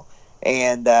can do.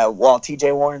 And while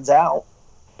T.J. Warren's out,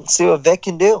 let's see what Vic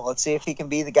can do. Let's see if he can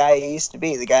be the guy he used to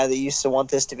be, the guy that used to want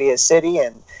this to be his city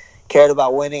and cared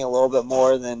about winning a little bit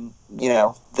more than,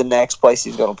 the next place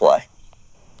he's going to play.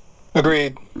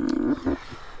 Agreed.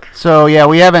 So, yeah,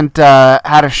 we haven't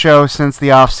had a show since the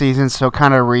offseason, so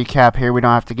kind of recap here. We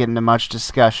don't have to get into much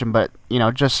discussion, but,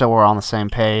 just so we're on the same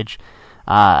page.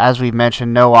 As we've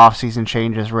mentioned, no offseason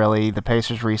changes, really. The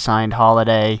Pacers re-signed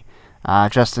Holiday.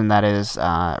 Justin, that is,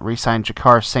 re-signed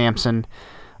Jakar Sampson.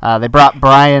 They brought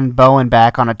Brian Bowen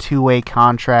back on a 2-way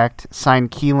contract,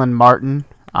 signed Keelan Martin,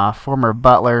 former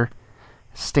Butler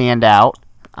standout,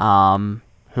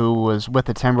 who was with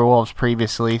the Timberwolves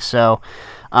previously. So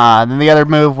then the other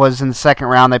move was in the second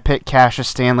round. They picked Cassius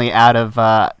Stanley out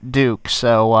of Duke.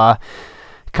 So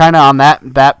kind of on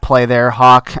that play there,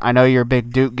 Hawk, I know you're a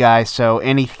big Duke guy, so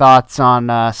any thoughts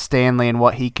on Stanley and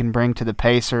what he can bring to the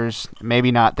Pacers?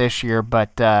 Maybe not this year,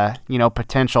 but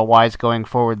potential-wise going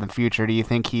forward in the future. Do you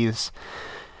think he's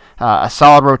a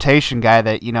solid rotation guy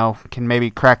that, can maybe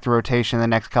crack the rotation in the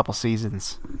next couple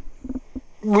seasons?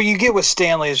 What you get with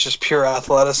Stanley is just pure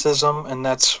athleticism, and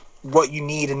that's what you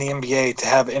need in the NBA to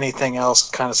have anything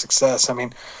else kind of success. I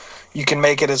mean, you can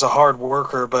make it as a hard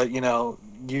worker, but,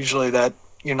 usually that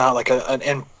you're not like an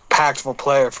impactful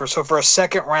player. For a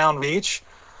second round reach,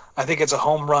 I think it's a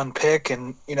home run pick,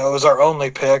 and, it was our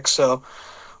only pick, so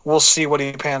we'll see what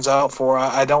he pans out for.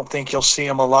 I don't think you'll see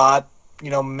him a lot,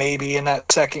 maybe in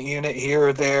that second unit here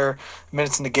or there,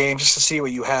 minutes in the game, just to see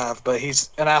what you have. But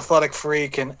he's an athletic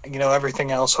freak, and,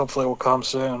 everything else hopefully will come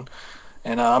soon.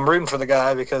 And I'm rooting for the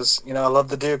guy because, I love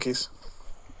the Dukies.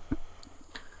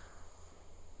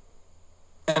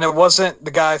 And it wasn't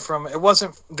the guy from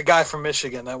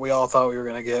Michigan that we all thought we were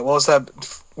going to get. What was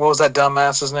that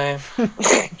dumbass's name?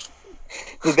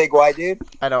 The big white dude?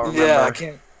 I don't remember. Yeah, I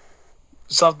can't.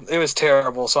 It was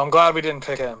terrible, so I'm glad we didn't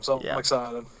pick him. So I'm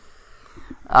excited.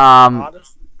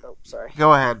 Sorry.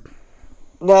 Go ahead.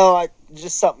 No,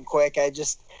 just something quick. I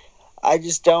just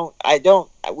don't.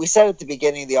 We said at the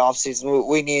beginning of the offseason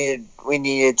we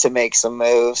needed to make some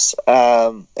moves,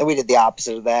 and we did the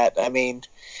opposite of that. I mean,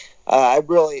 I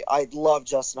love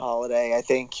Justin Holiday. I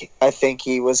think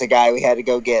he was a guy we had to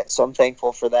go get, so I'm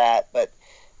thankful for that. But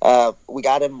we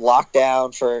got him locked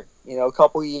down for a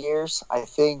couple years. I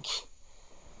think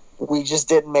we just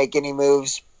didn't make any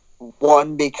moves.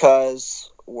 One,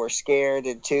 because we're scared,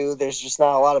 and two, there's just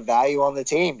not a lot of value on the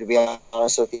team, to be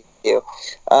honest with you,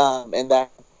 and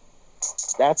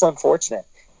that's unfortunate.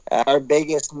 Our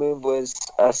biggest move was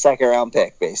a second-round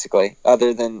pick, basically,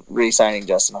 other than re-signing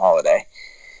Justin Holiday.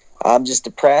 I'm just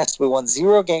depressed. We won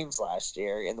 0 games last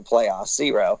year in the playoffs,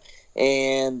 0,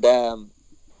 and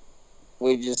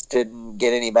we just didn't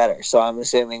get any better. So I'm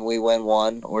assuming we win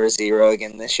 1 or 0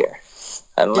 again this year.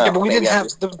 I don't know. Yeah, but we Maybe didn't have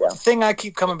the thing I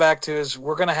keep coming back to is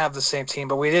we're going to have the same team,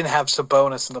 but we didn't have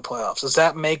Sabonis in the playoffs. Does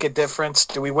that make a difference?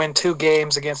 Do we win 2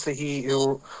 games against the Heat,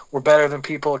 who were better than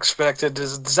people expected?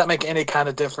 Does that make any kind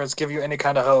of difference? Give you any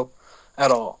kind of hope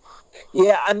at all?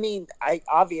 Yeah, I mean, I'd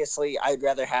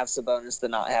rather have Sabonis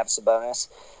than not have Sabonis.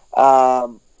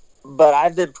 But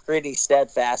I've been pretty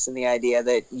steadfast in the idea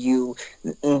that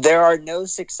there are no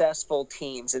successful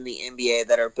teams in the NBA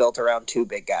that are built around 2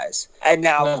 big guys. And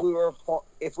now,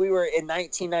 if we were in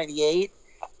 1998,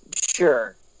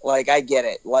 sure, like I get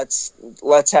it. Let's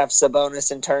have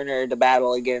Sabonis and Turner to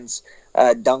battle against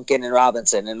Duncan and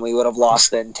Robinson, and we would have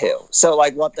lost then too. So,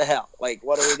 like, what the hell? Like,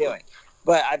 what are we doing?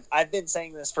 But I've been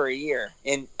saying this for a year,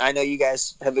 and I know you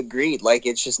guys have agreed. Like,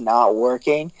 it's just not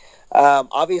working.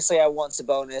 Obviously, I want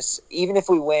Sabonis, even if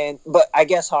we win. But I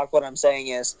guess, Hawk, what I'm saying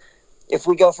is, if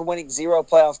we go from winning 0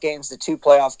 playoff games to 2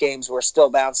 playoff games, we're still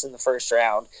bouncing the first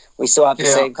round. We still have the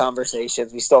same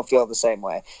conversations. We still feel the same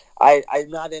way. I'm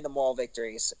not into moral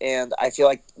victories, and I feel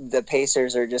like the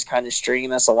Pacers are just kind of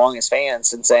stringing us along as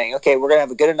fans and saying, okay, we're going to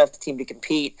have a good enough team to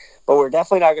compete, but we're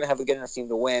definitely not going to have a good enough team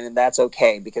to win, and that's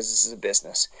okay because this is a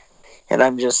business. And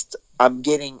I'm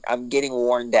getting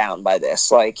worn down by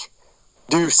this. Like,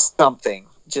 do something.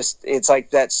 Just, it's like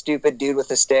that stupid dude with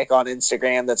a stick on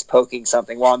Instagram that's poking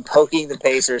something while I'm poking the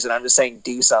Pacers, and I'm just saying,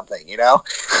 do something, I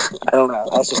don't know.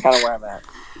 That's just kind of where I'm at.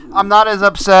 I'm not as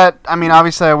upset. I mean,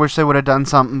 obviously, I wish they would have done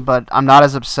something, but I'm not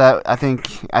as upset. I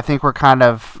think we're kind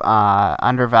of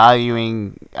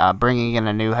undervaluing bringing in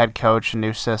a new head coach, a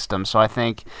new system. So I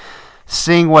think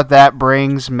seeing what that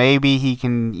brings, maybe he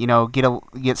can,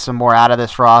 get some more out of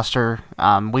this roster.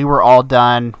 We were all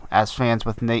done as fans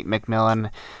with Nate McMillan.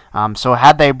 So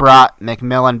had they brought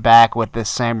McMillan back with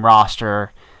this same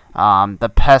roster,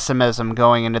 the pessimism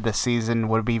going into the season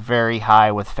would be very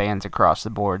high with fans across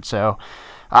the board. So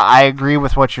I agree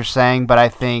with what you're saying, but I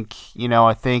think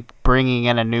bringing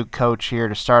in a new coach here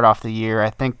to start off the year, I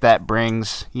think that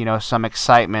brings, some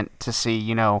excitement to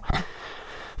see,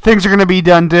 things are going to be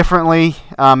done differently,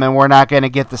 and we're not going to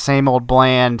get the same old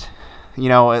bland,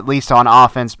 at least on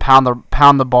offense, pound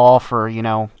the ball for,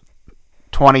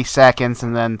 20 seconds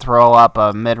and then throw up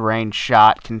a mid-range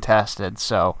shot contested.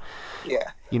 So,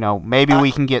 yeah, maybe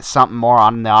we can get something more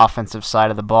on the offensive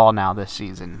side of the ball now this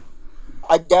season.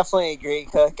 I definitely agree,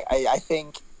 Cook. I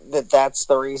think that's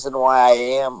the reason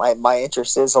why my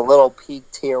interest is a little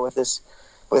piqued here with this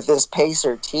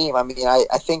Pacer team. I mean, I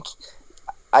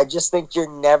just think you're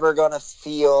never going to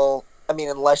feel,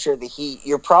 unless you're the Heat,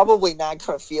 you're probably not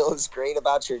going to feel as great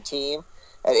about your team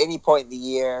at any point in the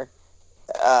year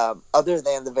other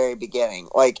than the very beginning.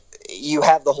 Like, you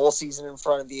have the whole season in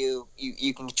front of you.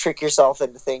 You can trick yourself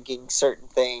into thinking certain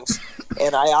things.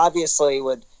 And I obviously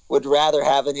would rather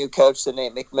have a new coach than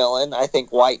Nate McMillan. I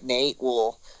think White Nate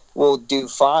will do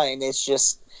fine. It's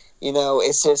just,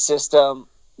 is his system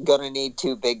going to need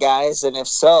 2 big guys? And if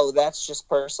so, that's just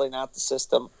personally not the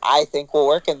system I think will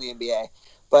work in the NBA.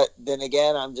 But then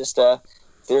again, I'm just a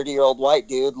 30-year-old white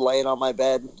dude laying on my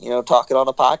bed, talking on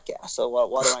a podcast. So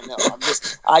what do I know?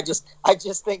 I just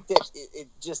think that it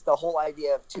just the whole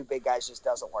idea of 2 big guys just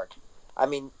doesn't work. I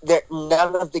mean,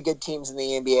 none of the good teams in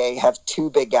the NBA have 2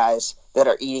 big guys that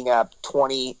are eating up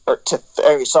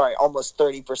almost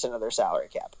 30% of their salary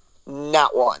cap.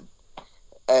 Not one.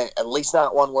 At least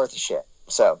not one worth of shit.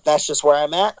 So that's just where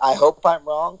I'm at. I hope I'm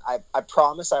wrong. I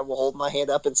promise I will hold my hand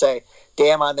up and say,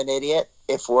 damn, I'm an idiot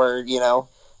if we're,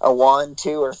 a 1,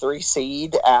 2, or 3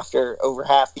 seed after over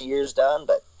half the year's done.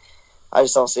 But I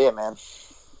just don't see it, man.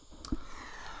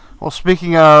 Well,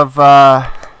 speaking of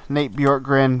Nate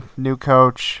Bjorkgren, new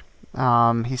coach,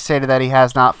 he stated that he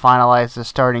has not finalized the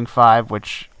starting 5,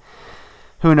 which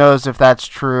who knows if that's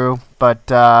true, but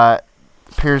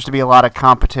appears to be a lot of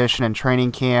competition in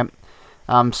training camp.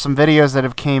 Some videos that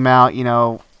have came out,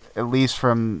 at least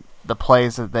from the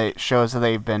plays shows that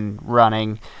they've been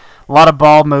running, a lot of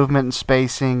ball movement and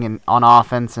spacing and on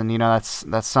offense, and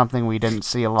that's something we didn't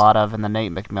see a lot of in the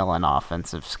Nate McMillan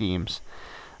offensive schemes.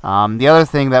 The other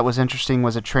thing that was interesting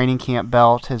was a training camp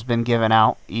belt has been given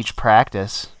out each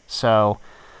practice. So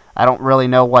I don't really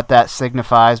know what that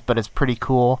signifies, but it's pretty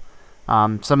cool.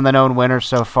 Some of the known winners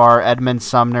so far, Edmund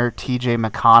Sumner, T.J.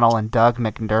 McConnell, and Doug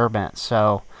McDermott.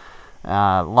 So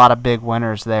a lot of big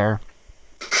winners there.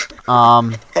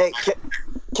 Hey,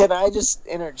 can I just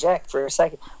interject for a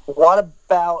second? What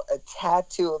about a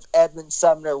tattoo of Edmund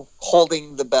Sumner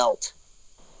holding the belt?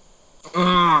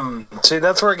 See,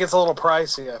 that's where it gets a little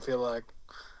pricey, I feel like.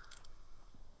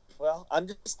 Well, I'm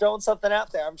just throwing something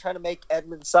out there. I'm trying to make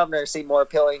Edmund Sumner seem more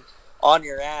appealing on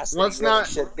your ass than he really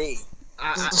should be.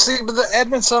 See, but the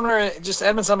Edmund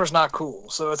Sumner's not cool.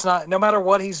 So it's not, no matter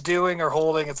what he's doing or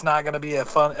holding, it's not going to be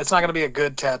a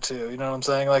good tattoo. You know what I'm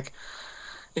saying? Like,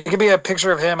 it could be a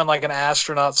picture of him in like an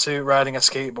astronaut suit riding a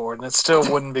skateboard, and it still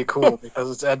wouldn't be cool because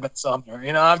it's Edmund Sumner.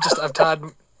 You know, I've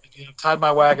tied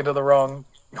my wagon to the wrong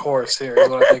horse here is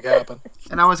what I think happened.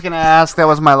 And I was going to ask, that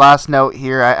was my last note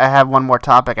here. I have one more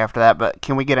topic after that, but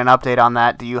can we get an update on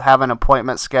that? Do you have an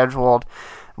appointment scheduled?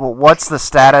 Well, what's the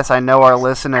status? I know our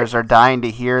listeners are dying to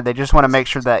hear. They just want to make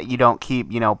sure that you don't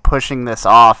keep, pushing this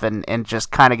off and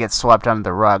just kind of get swept under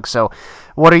the rug. So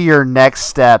what are your next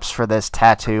steps for this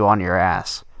tattoo on your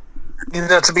ass?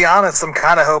 To be honest, I'm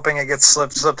kind of hoping it gets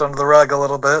slipped under the rug a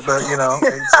little bit, but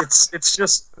it's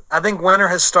just, I think winter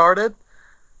has started.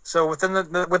 So within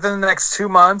the next 2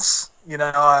 months,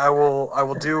 I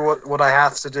will do what I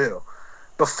have to do.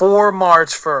 Before March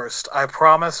 1st, I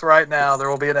promise right now there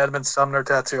will be an Edmund Sumner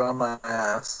tattoo on my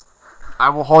ass. I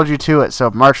will hold you to it. So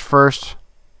March 1st,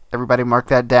 everybody mark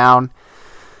that down.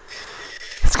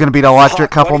 It's going to be an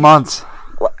electric couple months.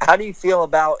 How do you feel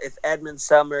about if Edmund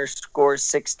Sumner scores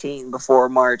 16 before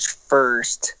March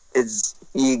 1st?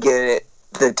 You get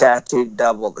the tattoo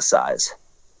double the size?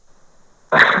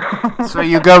 So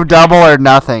you go double or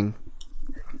nothing.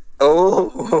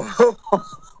 Oh.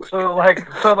 So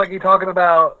you talking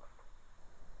about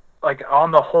like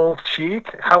on the whole cheek?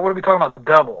 What are we talking about?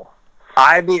 Double?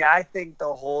 I mean, I think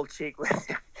the whole cheek.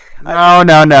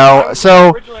 No.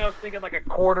 So originally I was thinking like a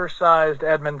quarter-sized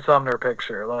Edmund Sumner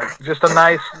picture, like just a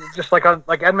nice, just like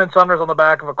Edmund Sumner's on the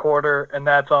back of a quarter, and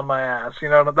that's on my ass.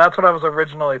 That's what I was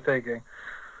originally thinking.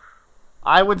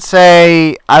 I would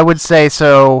say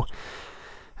so.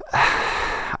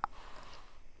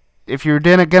 If you're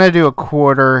gonna do a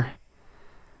quarter,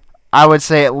 I would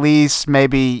say at least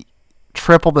maybe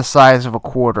triple the size of a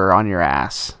quarter on your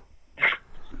ass.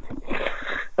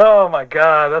 Oh my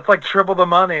God, that's like triple the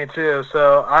money too.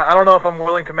 So I don't know if I'm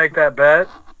willing to make that bet.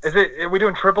 Are we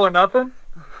doing triple or nothing?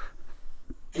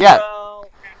 Yeah. So,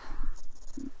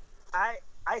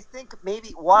 I think maybe,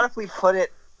 what if we put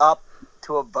it up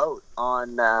to a vote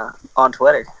on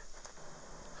Twitter?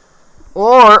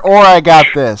 Or I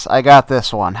got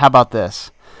this one. How about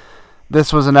this?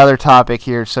 This was another topic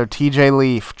here. So TJ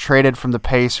Leaf traded from the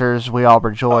Pacers. We all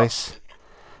rejoice.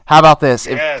 How about this?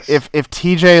 Yes. If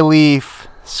TJ Leaf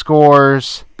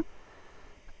scores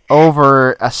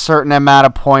over a certain amount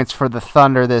of points for the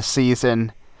Thunder this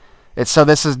season,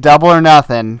 this is double or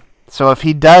nothing. So if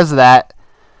he does that,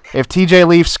 if TJ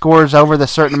Leaf scores over the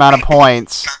certain amount of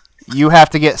points, you have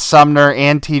to get Sumner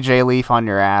and TJ Leaf on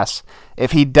your ass.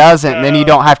 If he doesn't, then you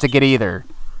don't have to get either.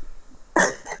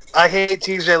 I hate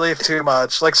TJ Leaf too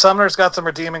much. Like, Sumner's got some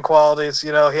redeeming qualities. He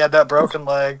had that broken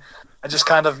leg. I just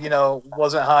kind of,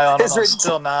 wasn't high on him. I'm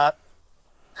still not.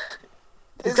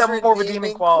 He's got more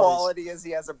redeeming quality is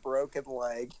he has a broken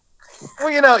leg.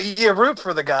 Well, you root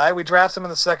for the guy. We draft him in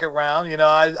the second round.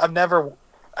 I've never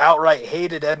outright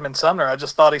hated Edmund Sumner. I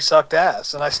just thought he sucked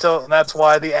ass, and that's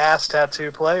why the ass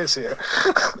tattoo plays here.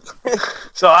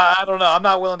 So I don't know. I'm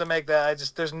not willing to make that.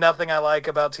 There's nothing I like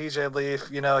about TJ Leaf.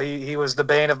 He was the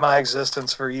bane of my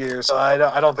existence for years. So I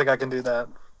don't think I can do that.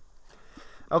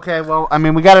 Okay, well, I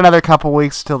mean, we got another couple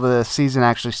weeks till the season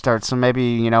actually starts, so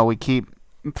maybe we keep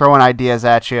throwing ideas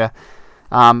at you.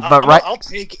 I'll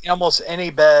take almost any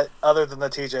bet other than the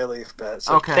TJ Leaf bet.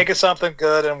 So think of something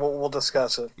good, and we'll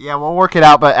discuss it. Yeah, we'll work it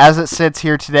out. But as it sits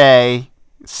here today,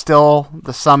 still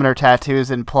the Sumner tattoos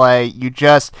in play.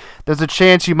 There's a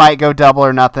chance you might go double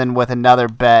or nothing with another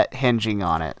bet hinging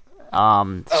on it.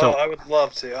 I would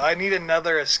love to. I need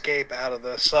another escape out of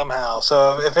this somehow.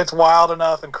 So if it's wild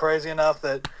enough and crazy enough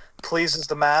that pleases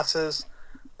the masses,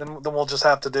 then we'll just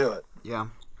have to do it. Yeah.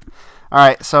 All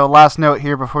right, so last note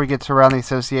here before we get to around the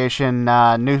association.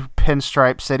 New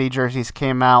Pinstripe City jerseys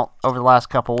came out over the last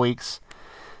couple weeks.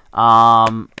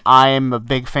 I am a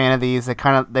big fan of these. They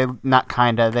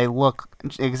look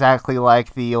exactly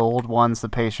like the old ones the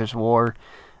Pacers wore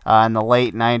in the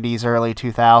late 90s, early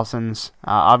 2000s,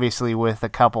 obviously with a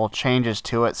couple changes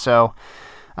to it. So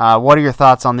What are your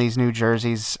thoughts on these new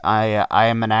jerseys? I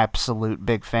am an absolute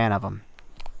big fan of them.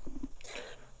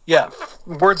 Yeah,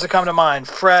 words that come to mind: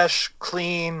 fresh,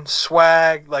 clean,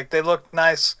 swag. Like, they look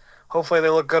nice. Hopefully they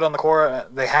look good on the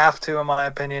court. They have to, in my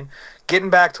opinion. Getting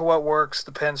back to what works,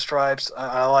 the pinstripes.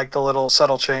 I like the little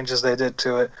subtle changes they did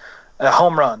to it. A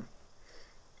home run.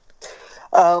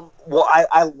 Well,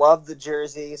 I love the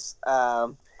jerseys. I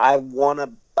want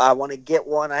to get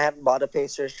one. I haven't bought a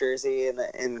Pacers jersey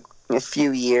in a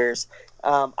few years.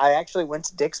 I actually went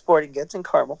to Dick's Sporting Goods in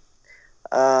Carmel.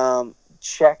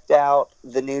 Checked out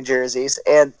the new jerseys,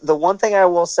 and the one thing I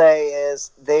will say is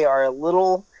they're a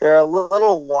little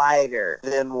lighter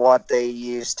than what they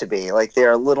used to be. Like,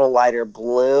 they're a little lighter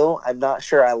blue. I'm not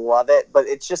sure I love it, but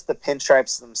it's just the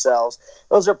pinstripes themselves.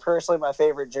 Those are personally my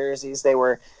favorite jerseys. They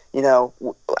were, I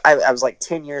was like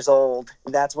 10 years old.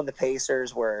 That's when the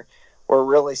Pacers were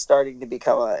really starting to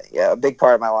become a big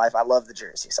part of my life. I love the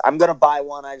jerseys. I'm gonna buy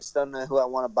one. I just don't know who I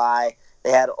want to buy.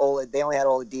 They only had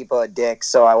Oladipo at Dick's,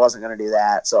 so I wasn't going to do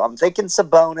that. So I'm thinking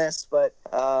Sabonis, but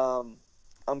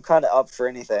I'm kind of up for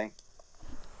anything.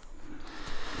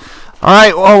 All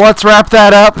right, well, let's wrap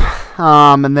that up.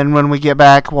 And then when we get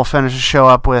back, we'll finish the show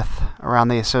up with Around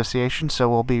the Association, so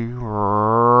we'll be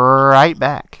right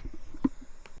back.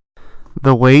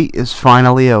 The wait is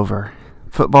finally over.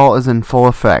 Football is in full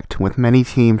effect, with many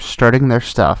teams starting their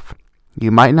stuff. You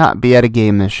might not be at a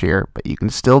game this year, but you can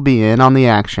still be in on the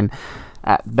action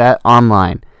at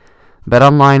BetOnline.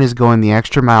 BetOnline is going the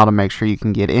extra mile to make sure you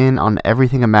can get in on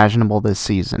everything imaginable this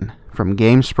season, from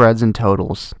game spreads and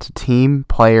totals to team,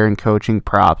 player, and coaching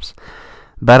props.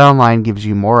 BetOnline gives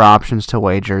you more options to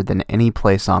wager than any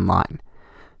place online.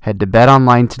 Head to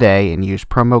BetOnline today and use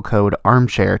promo code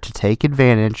ARMCHAIR to take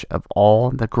advantage of all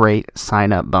the great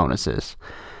sign-up bonuses.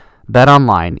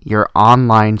 BetOnline, your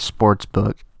online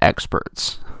sportsbook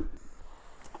experts.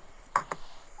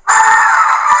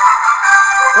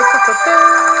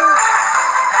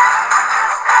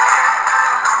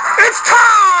 It's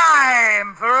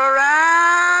time for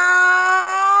Around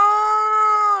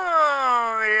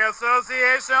the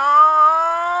Association.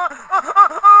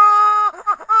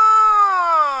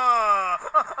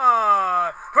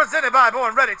 Presented by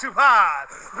Born Ready to Pod.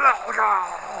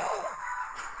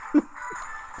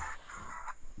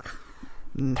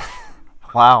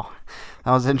 Wow,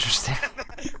 that was interesting.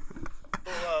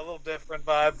 A little different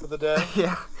vibe for the day.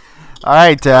 Yeah. All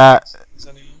right. The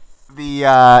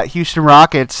Houston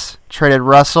Rockets traded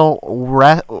Russell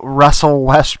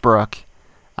Westbrook,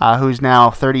 who's now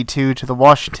 32, to the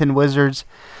Washington Wizards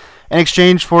in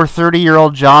exchange for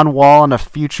 30-year-old John Wall and a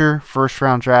future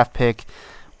first-round draft pick.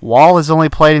 Wall has only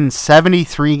played in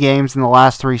 73 games in the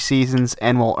last 3 seasons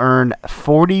and will earn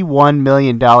 $41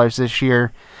 million this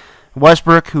year.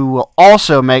 Westbrook, who will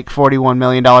also make $41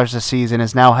 million this season,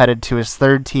 is now headed to his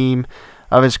third team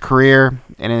of his career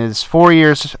and is 4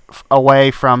 years away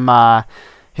from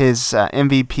his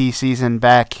MVP season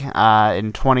back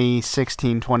in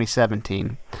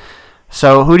 2016-2017.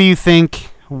 So who do you think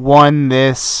won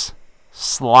this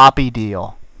sloppy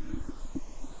deal?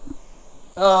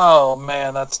 Oh,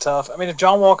 man, that's tough. I mean, if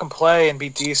John Wall can play and be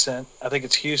decent, I think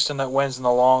it's Houston that wins in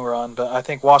the long run. But I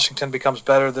think Washington becomes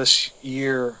better this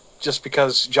year just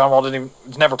because John Wall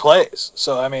never plays.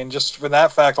 So, I mean, just for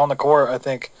that fact on the court, I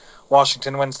think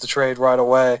Washington wins the trade right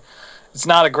away. It's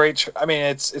not a great I mean,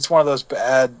 it's one of those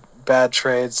bad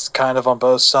trades kind of on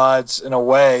both sides in a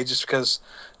way, just because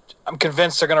I'm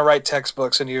convinced they're going to write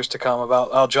textbooks in years to come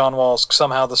about how John Wall's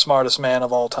somehow the smartest man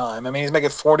of all time. I mean, he's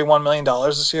making $41 million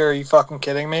this year. Are you fucking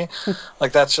kidding me?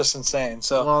 Like, that's just insane.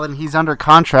 So, well, and he's under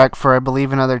contract for, I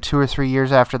believe, another 2 or 3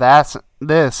 years after this.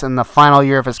 In the final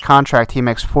year of his contract, he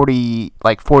makes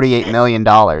 $48 million.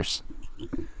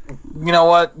 You know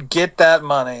what? Get that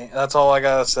money. That's all I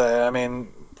got to say. I mean,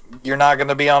 you're not going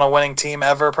to be on a winning team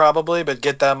ever, probably, but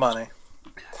get that money.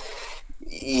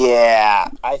 Yeah,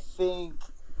 I think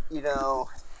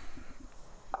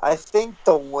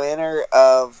the winner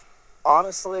of,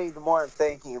 honestly, the more I'm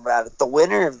thinking about it, the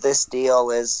winner of this deal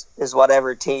is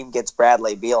whatever team gets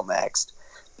Bradley Beal next,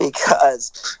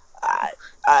 because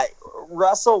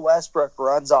Russell Westbrook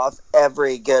runs off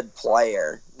every good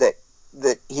player that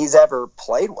he's ever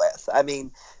played with. I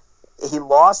mean, he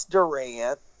lost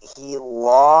Durant, he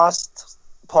lost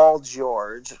Paul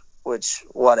George, which,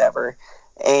 whatever.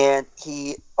 And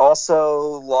he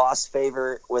also lost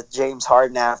favor with James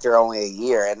Harden after only a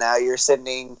year. And now you're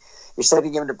sending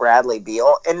him to Bradley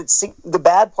Beal. And the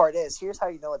bad part is, here's how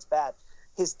you know it's bad.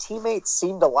 His teammates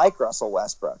seem to like Russell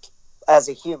Westbrook as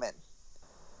a human,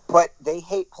 but they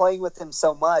hate playing with him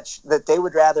so much that they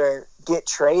would rather get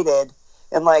traded.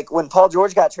 And like when Paul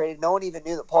George got traded, no one even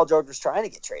knew that Paul George was trying to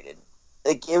get traded.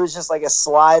 like it was just like a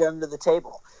slide under the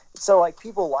table. So like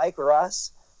people like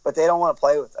Russ, but they don't want to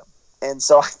play with him. And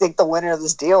so I think the winner of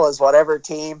this deal is whatever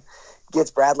team gets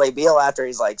Bradley Beal after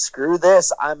he's like, screw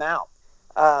this, I'm out.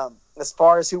 As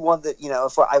far as who won the,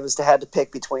 if I was to had to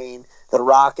pick between the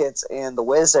Rockets and the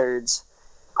Wizards,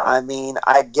 I mean,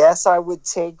 I guess I would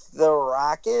take the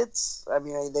Rockets. I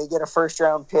mean, they get a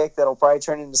first-round pick that'll probably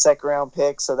turn into a second-round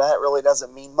pick, so that really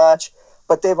doesn't mean much.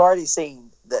 But they've already seen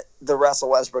that the Russell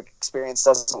Westbrook experience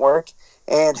doesn't work.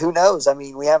 And who knows? I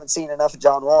mean, we haven't seen enough of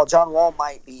John Wall. John Wall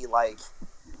might be like,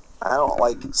 I don't know,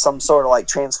 like some sort of like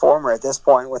transformer at this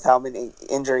point with how many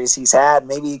injuries he's had.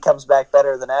 Maybe he comes back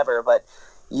better than ever, but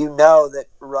you know that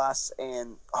Russ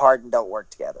and Harden don't work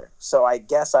together. So I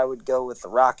guess I would go with the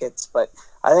Rockets, but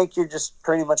I think you're just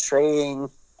pretty much trading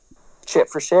shit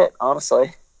for shit,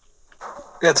 honestly.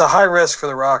 Yeah, it's a high risk for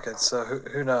the Rockets, so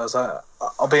who knows?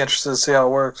 I'll be interested to see how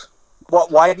it works.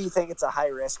 Why do you think it's a high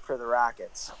risk for the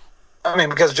Rockets? I mean,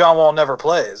 because John Wall never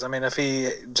plays. I mean, if he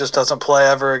just doesn't play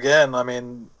ever again, I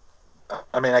mean,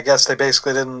 I guess they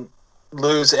basically didn't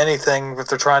lose anything if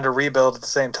they're trying to rebuild at the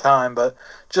same time. But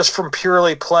just from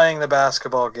purely playing the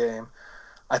basketball game,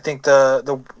 I think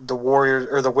the Warriors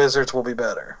or the Wizards will be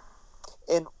better.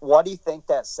 And what do you think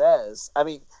that says? I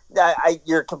mean,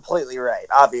 you're completely right.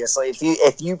 Obviously,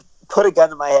 if you put a gun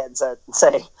to my head and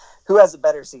say who has a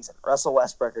better season, Russell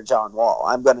Westbrook or John Wall,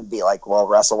 I'm going to be like, well,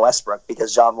 Russell Westbrook,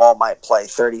 because John Wall might play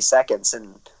 30 seconds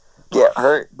and get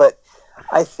hurt. But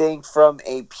I think from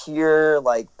a pure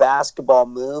like basketball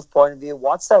move point of view,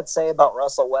 what's that say about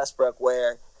Russell Westbrook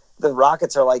where the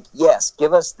Rockets are like, yes,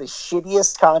 give us the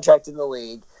shittiest contract in the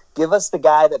league, give us the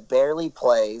guy that barely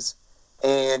plays,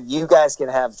 and you guys can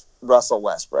have Russell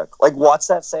Westbrook. Like, what's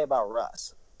that say about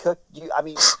Russ?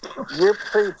 You're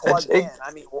pretty plugged in.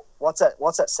 I mean, what's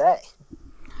that say?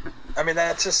 I mean,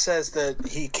 that just says that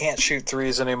he can't shoot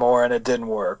threes anymore, and it didn't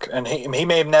work. And he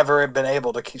may have never been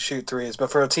able to shoot threes, but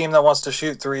for a team that wants to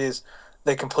shoot threes,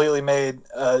 they completely made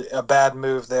a bad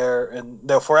move there, and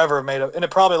they'll forever have made and it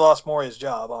probably lost Morey's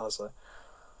job, honestly.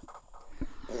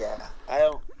 Yeah,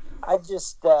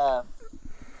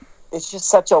 it's just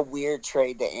such a weird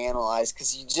trade to analyze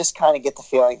because you just kind of get the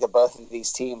feeling that both of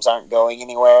these teams aren't going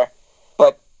anywhere.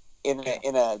 But in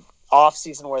a off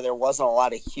season where there wasn't a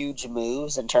lot of huge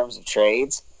moves in terms of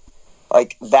trades,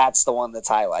 like that's the one that's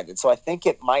highlighted. So I think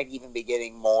it might even be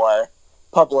getting more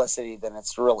publicity than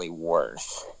it's really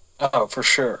worth. Oh, for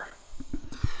sure.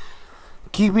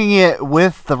 Keeping it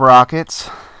with the Rockets,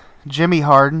 Jimmy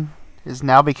Harden is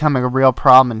now becoming a real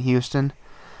problem in Houston.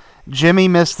 Jimmy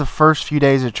missed the first few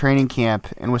days of training camp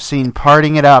and was seen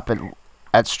partying it up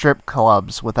at strip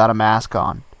clubs without a mask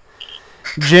on.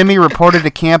 Jimmy reported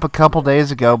to camp a couple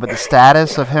days ago, but the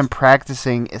status of him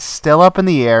practicing is still up in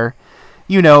the air,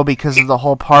 because of the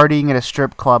whole partying at a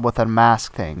strip club with a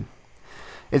mask thing.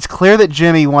 It's clear that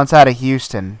Jimmy wants out of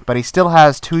Houston, but he still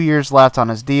has 2 years left on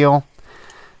his deal.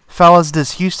 Fellas,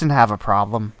 does Houston have a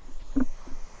problem?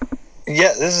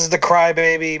 Yeah, this is the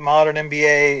crybaby modern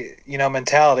NBA,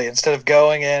 mentality. Instead of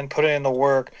going in, putting in the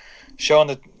work, showing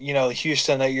the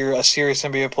Houston that you're a serious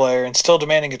NBA player and still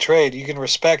demanding a trade, you can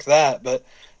respect that, but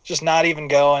just not even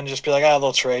go and just be like,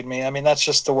 they'll trade me. I mean, that's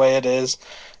just the way it is.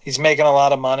 He's making a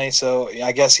lot of money, so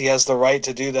I guess he has the right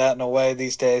to do that in a way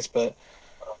these days, but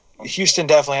Houston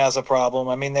definitely has a problem.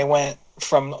 I mean, they went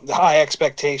from high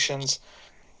expectations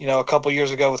a couple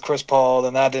years ago with Chris Paul,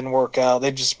 then that didn't work out.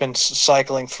 They've just been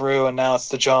cycling through, and now it's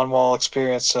the John Wall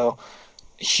experience. So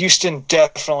Houston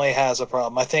definitely has a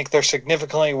problem. I think they're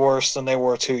significantly worse than they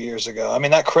were 2 years ago. I mean,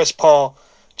 that Chris Paul,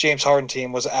 James Harden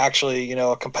team was actually,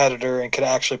 a competitor and could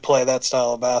actually play that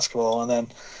style of basketball. And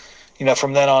then,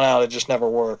 from then on out, it just never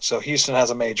worked. So Houston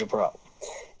has a major problem.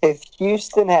 If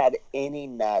Houston had any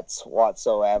nuts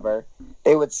whatsoever,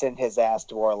 they would send his ass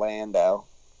to Orlando.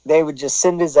 They would just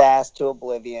send his ass to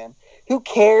oblivion. Who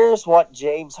cares what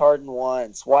James Harden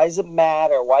wants? Why does it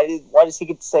matter? Why does he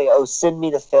get to say, send me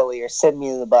to Philly or send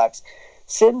me to the Bucks?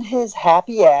 Send his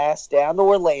happy ass down to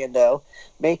Orlando,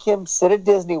 make him sit at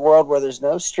Disney World where there's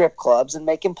no strip clubs, and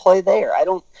make him play there.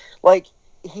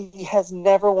 He has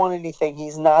never won anything.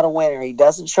 He's not a winner. He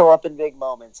doesn't show up in big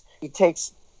moments. He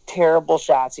takes terrible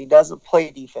shots. He doesn't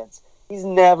play defense. He's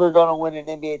never going to win an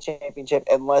NBA championship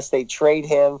unless they trade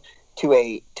him to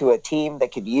a team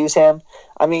that could use him.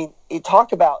 I mean,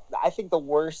 I think the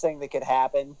worst thing that could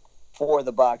happen for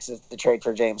the Bucks is the trade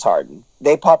for James Harden.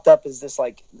 They popped up as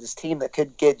this team that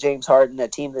could get James Harden, a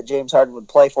team that James Harden would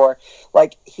play for.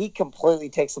 Like, he completely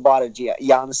takes the ball out of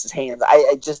Giannis's hands.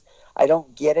 I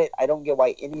don't get it. I don't get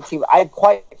why any team.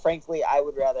 Quite frankly, I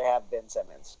would rather have Ben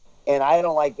Simmons, and I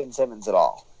don't like Ben Simmons at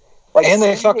all. Like, and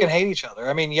they fucking hate each other.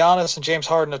 I mean, Giannis and James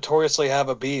Harden notoriously have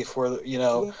a beef where,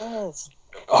 yes.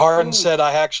 Harden said,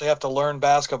 I actually have to learn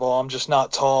basketball. I'm just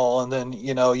not tall. And then,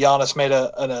 Giannis made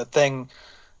a thing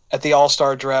at the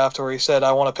All-Star draft where he said,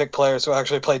 I want to pick players who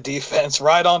actually play defense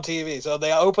right on TV. So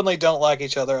they openly don't like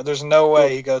each other. There's no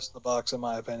way he goes to the Bucks, in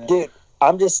my opinion. Dude,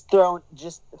 I'm the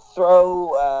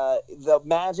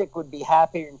Magic would be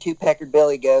happier than two peckered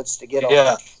Billy Goats to get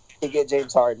to get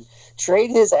James Harden.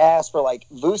 Trade his ass for like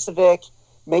Vucevic,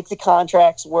 make the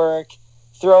contracts work,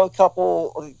 throw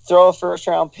a first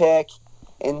round pick,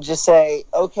 and just say,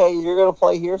 okay, you're going to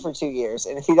play here for 2 years.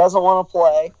 And if he doesn't want to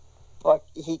play, fuck,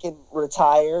 he can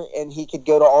retire and he could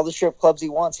go to all the strip clubs he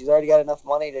wants. He's already got enough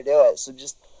money to do it. So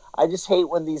I just hate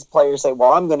when these players say,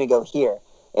 well, I'm going to go here.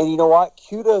 And you know what?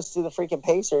 Kudos to the freaking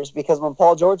Pacers, because when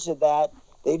Paul George did that,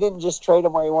 they didn't just trade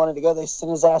him where he wanted to go. They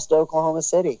sent his ass to Oklahoma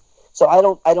City. So I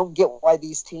don't get why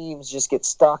these teams just get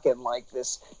stuck in like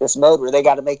this mode where they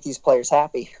got to make these players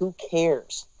happy. Who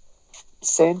cares?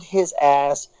 Send his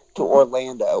ass to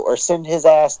Orlando or send his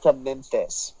ass to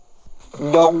Memphis.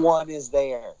 No one is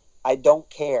there. I don't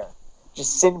care.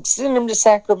 Just send him to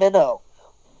Sacramento.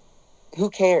 Who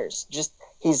cares? Just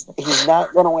he's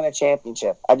not going to win a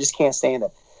championship. I just can't stand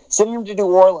it. Send him to New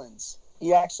Orleans.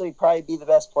 He'd actually probably be the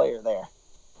best player there.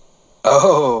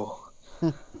 Oh.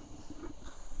 Wow.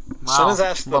 Send his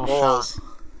ass to the Bulls.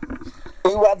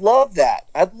 Ooh, I'd love that.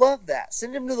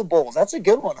 Send him to the Bulls. That's a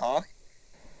good one, Hawk.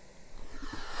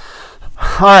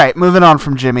 All right, moving on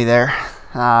from Jimmy there.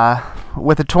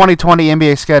 With the 2020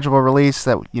 NBA schedule release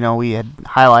that we had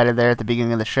highlighted there at the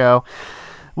beginning of the show,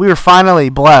 we were finally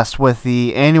blessed with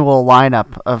the annual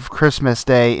lineup of Christmas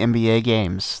Day NBA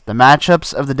games. The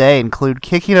matchups of the day include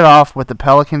kicking it off with the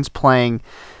Pelicans playing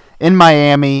in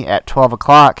Miami at 12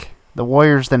 o'clock. The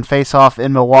Warriors then face off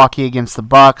in Milwaukee against the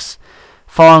Bucks.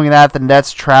 Following that, the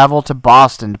Nets travel to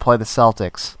Boston to play the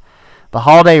Celtics. The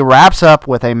holiday wraps up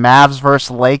with a Mavs vs.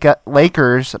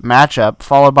 Lakers matchup,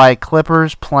 followed by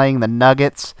Clippers playing the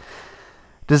Nuggets.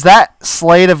 Does that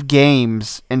slate of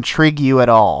games intrigue you at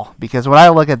all? Because when I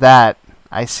look at that,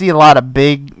 I see a lot of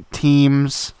big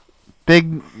teams,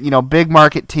 big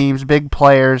market teams, big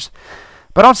players,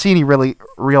 but I don't see any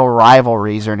real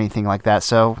rivalries or anything like that.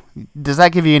 So, does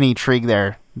that give you any intrigue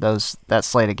there? That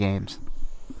slate of games?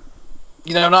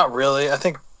 Not really.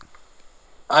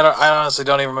 I honestly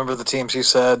don't even remember the teams you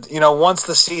said. Once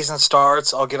the season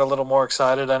starts, I'll get a little more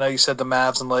excited. I know you said the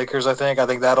Mavs and Lakers. I think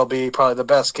that'll be probably the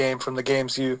best game from the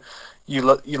games you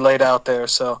laid out there.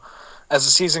 So, as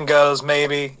the season goes,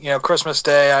 maybe Christmas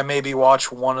Day, I maybe watch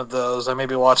one of those. I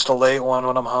maybe watched a late one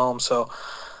when I'm home. So,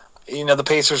 the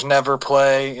Pacers never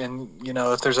play, and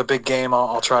if there's a big game,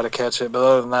 I'll try to catch it. But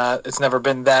other than that, it's never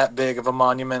been that big of a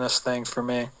monumentous thing for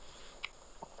me.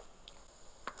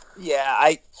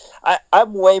 Yeah,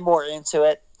 I'm way more into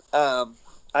it.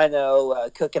 I know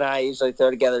Cook and I usually throw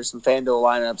together some FanDuel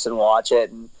lineups and watch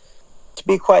it. And to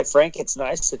be quite frank, it's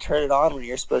nice to turn it on when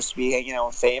you're supposed to be hanging out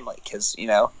with family because,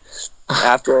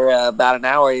 after about an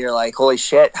hour, you're like, holy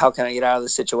shit, how can I get out of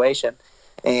this situation?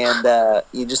 And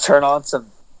you just turn on some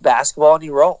basketball and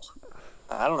you roll.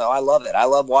 I don't know. I love it. I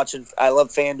love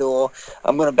FanDuel.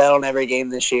 I'm going to bet on every game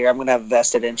this year. I'm going to have a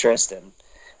vested interest, and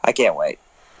I can't wait.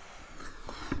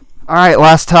 All right,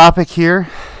 last topic here.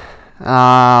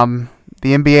 The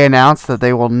NBA announced that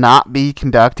they will not be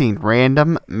conducting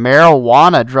random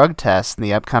marijuana drug tests in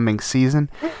the upcoming season.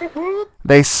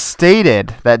 They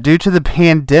stated that due to the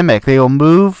pandemic, they will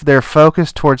move their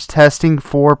focus towards testing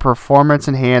for performance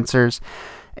enhancers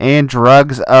and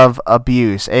drugs of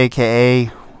abuse, a.k.a.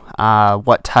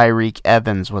 What Tyreek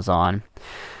Evans was on.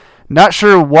 Not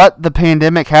sure what the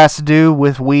pandemic has to do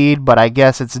with weed, but I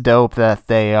guess it's dope that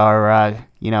they are,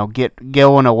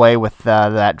 going away with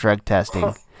that drug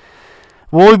testing.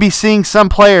 Will we be seeing some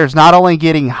players not only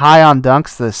getting high on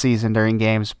dunks this season during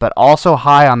games, but also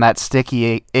high on that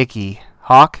sticky icky?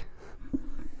 Hawk?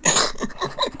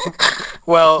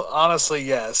 Well, honestly,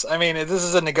 yes. I mean, this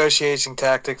is a negotiation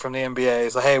tactic from the NBA.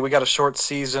 It's like, hey, we got a short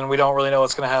season. We don't really know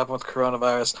what's going to happen with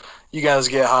coronavirus. You guys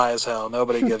get high as hell.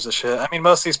 Nobody gives a shit. I mean,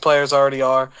 most of these players already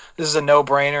are. This is a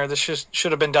no-brainer. This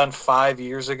should have been done 5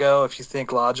 years ago if you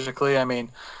think logically. I mean,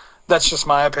 that's just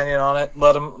my opinion on it.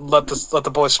 Let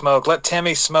the boy smoke. Let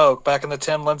Timmy smoke. Back in the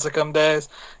Tim Lincecum days,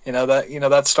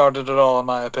 that started it all, in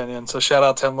my opinion. So shout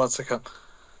out Tim Lincecum.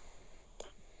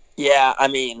 Yeah, I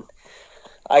mean,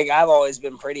 I've always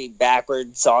been pretty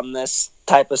backwards on this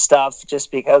type of stuff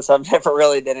just because I've never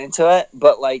really been into it.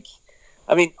 But,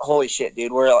 holy shit,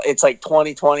 dude. It's like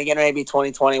 2020 again, maybe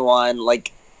 2021.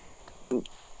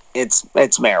 it's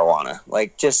marijuana.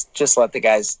 Like, just let the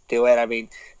guys do it. I mean,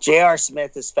 J.R.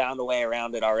 Smith has found a way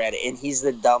around it already, and he's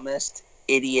the dumbest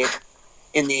idiot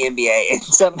in the NBA. And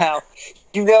somehow,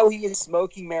 he is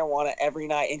smoking marijuana every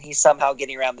night, and he's somehow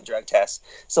getting around the drug test.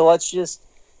 So let's just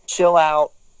chill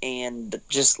out and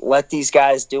just let these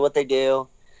guys do what they do.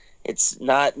 It's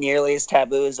not nearly as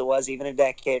taboo as it was even a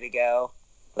decade ago.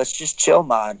 Let's just chill,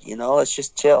 man. Let's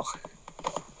just chill.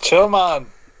 Chill, man.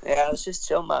 Yeah, let's just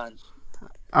chill, man.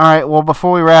 All right, well,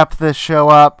 before we wrap this show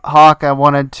up, Hawk, I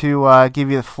wanted to give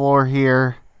you the floor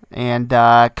here and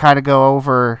kind of go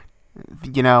over,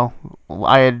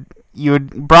 you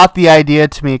had brought the idea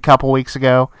to me a couple weeks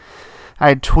ago. I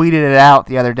had tweeted it out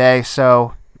the other day,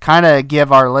 so kind of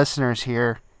give our listeners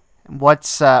here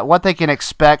what they can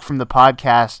expect from the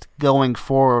podcast going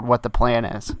forward, what the plan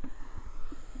is.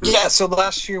 Yeah, so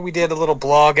last year we did a little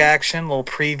blog action, little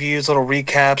previews, little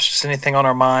recaps, just anything on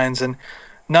our minds, and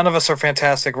none of us are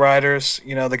fantastic writers.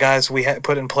 The guys we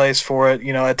put in place for it,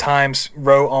 at times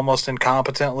wrote almost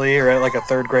incompetently or at like a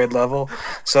third grade level.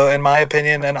 So in my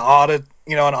opinion, an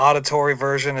auditory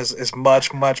version is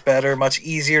much, much better, much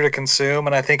easier to consume.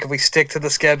 And I think if we stick to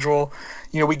the schedule,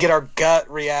 we get our gut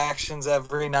reactions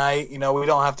every night. We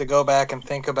don't have to go back and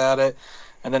think about it.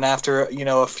 And then after,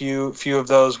 a few of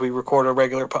those, we record a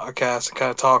regular podcast and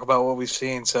kind of talk about what we've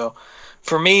seen. So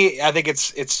for me, I think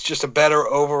it's just a better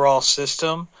overall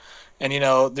system. And,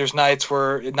 there's nights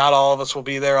where not all of us will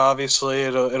be there, obviously.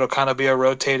 It'll kind of be a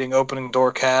rotating opening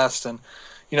door cast. And,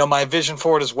 my vision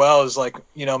for it as well is like,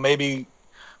 maybe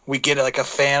we get like a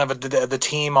fan of the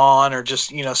team on, or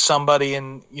just, somebody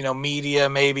in, media,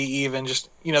 maybe even just,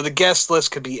 the guest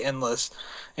list could be endless.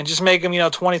 And just make them,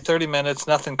 20, 30 minutes,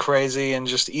 nothing crazy, and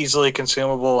just easily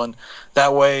consumable. And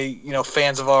that way,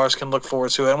 fans of ours can look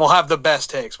forward to it. And we'll have the best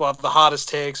takes. We'll have the hottest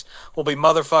takes. We'll be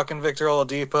motherfucking Victor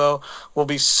Oladipo. We'll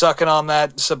be sucking on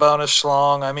that Sabonis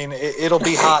schlong. I mean, it'll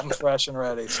be hot and fresh and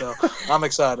ready. So I'm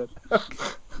excited.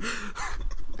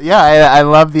 Yeah, I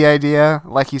love the idea.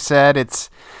 Like you said, it's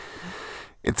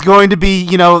going to be,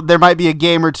 there might be a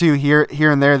game or two here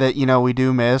and there that, we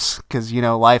do miss because,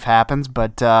 life happens.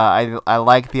 But I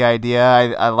like the idea.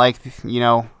 I like,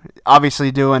 obviously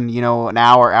doing, an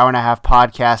hour and a half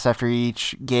podcast after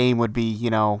each game would be,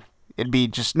 it'd be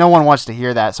just no one wants to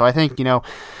hear that. So I think,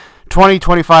 20,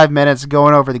 25 minutes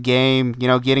going over the game,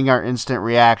 getting our instant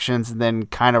reactions and then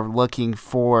kind of looking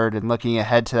forward and looking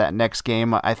ahead to that next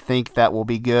game. I think that will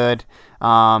be good.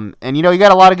 And, you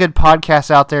got a lot of good podcasts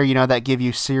out there, that give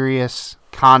you serious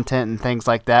content and things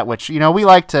like that, which, we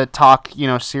like to talk,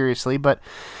 seriously, but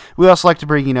we also like to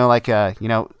bring, like a,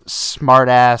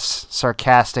 smart-ass,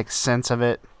 sarcastic sense of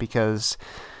it because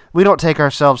we don't take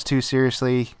ourselves too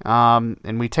seriously,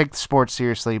 and we take the sport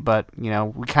seriously, but, we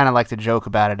kind of like to joke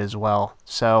about it as well.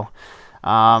 So,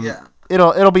 yeah.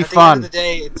 It'll be fun. At the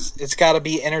end of the day, it's got to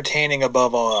be entertaining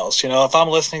above all else. If I'm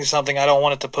listening to something, I don't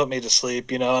want it to put me to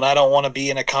sleep, and I don't want to be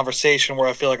in a conversation where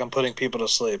I feel like I'm putting people to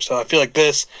sleep. So I feel like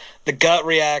the gut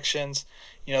reactions,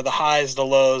 the highs, the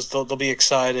lows, they'll be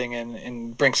exciting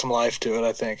and bring some life to it,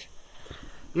 I think.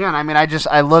 Yeah, and I mean,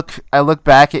 I look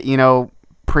back at,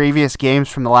 previous games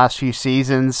from the last few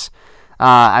seasons.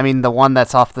 I mean, the one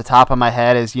that's off the top of my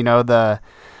head is,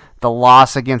 the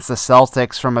loss against the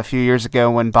Celtics from a few years ago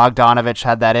when Bogdanovich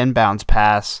had that inbounds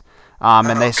pass,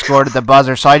 and they scored at the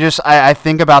buzzer. So I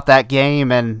think about that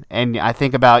game, and I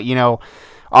think about,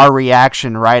 our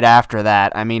reaction right after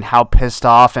that. I mean, how pissed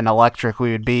off and electric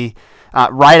we would be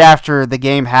right after the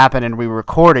game happened and we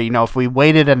recorded. If we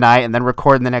waited a night and then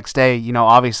recorded the next day,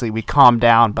 obviously we calmed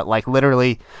down. But, like,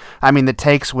 literally, I mean, the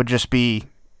takes would just be,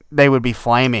 they would be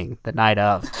flaming the night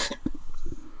of.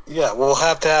 Yeah, we'll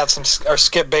have to have our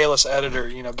Skip Bayless editor,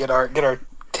 get our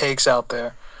takes out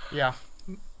there. Yeah.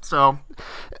 So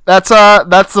that's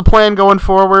the plan going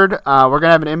forward. We're gonna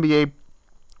have an NBA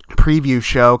preview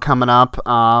show coming up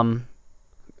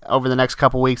over the next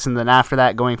couple weeks, and then after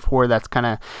that, going forward, that's kind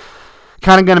of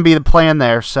gonna be the plan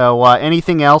there. So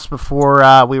anything else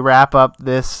before we wrap up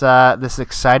this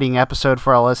exciting episode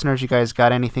for our listeners? You guys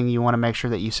got anything you want to make sure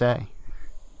that you say?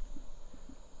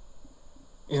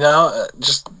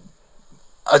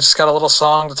 I just got a little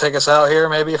song to take us out here,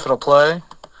 maybe, if it'll play.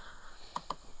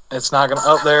 It's not going to...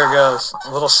 Oh, there it goes.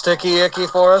 A little sticky icky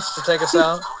for us to take us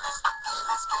out.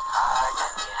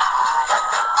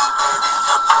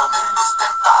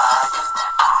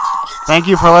 Thank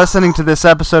you for listening to this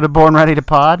episode of Born Ready to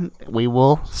Pod. We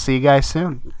will see you guys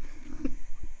soon.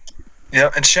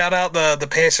 Yep, and shout out the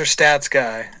Pacer stats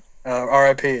guy.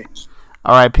 R.I.P.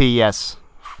 R.I.P., yes.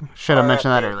 Should have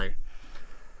mentioned that earlier.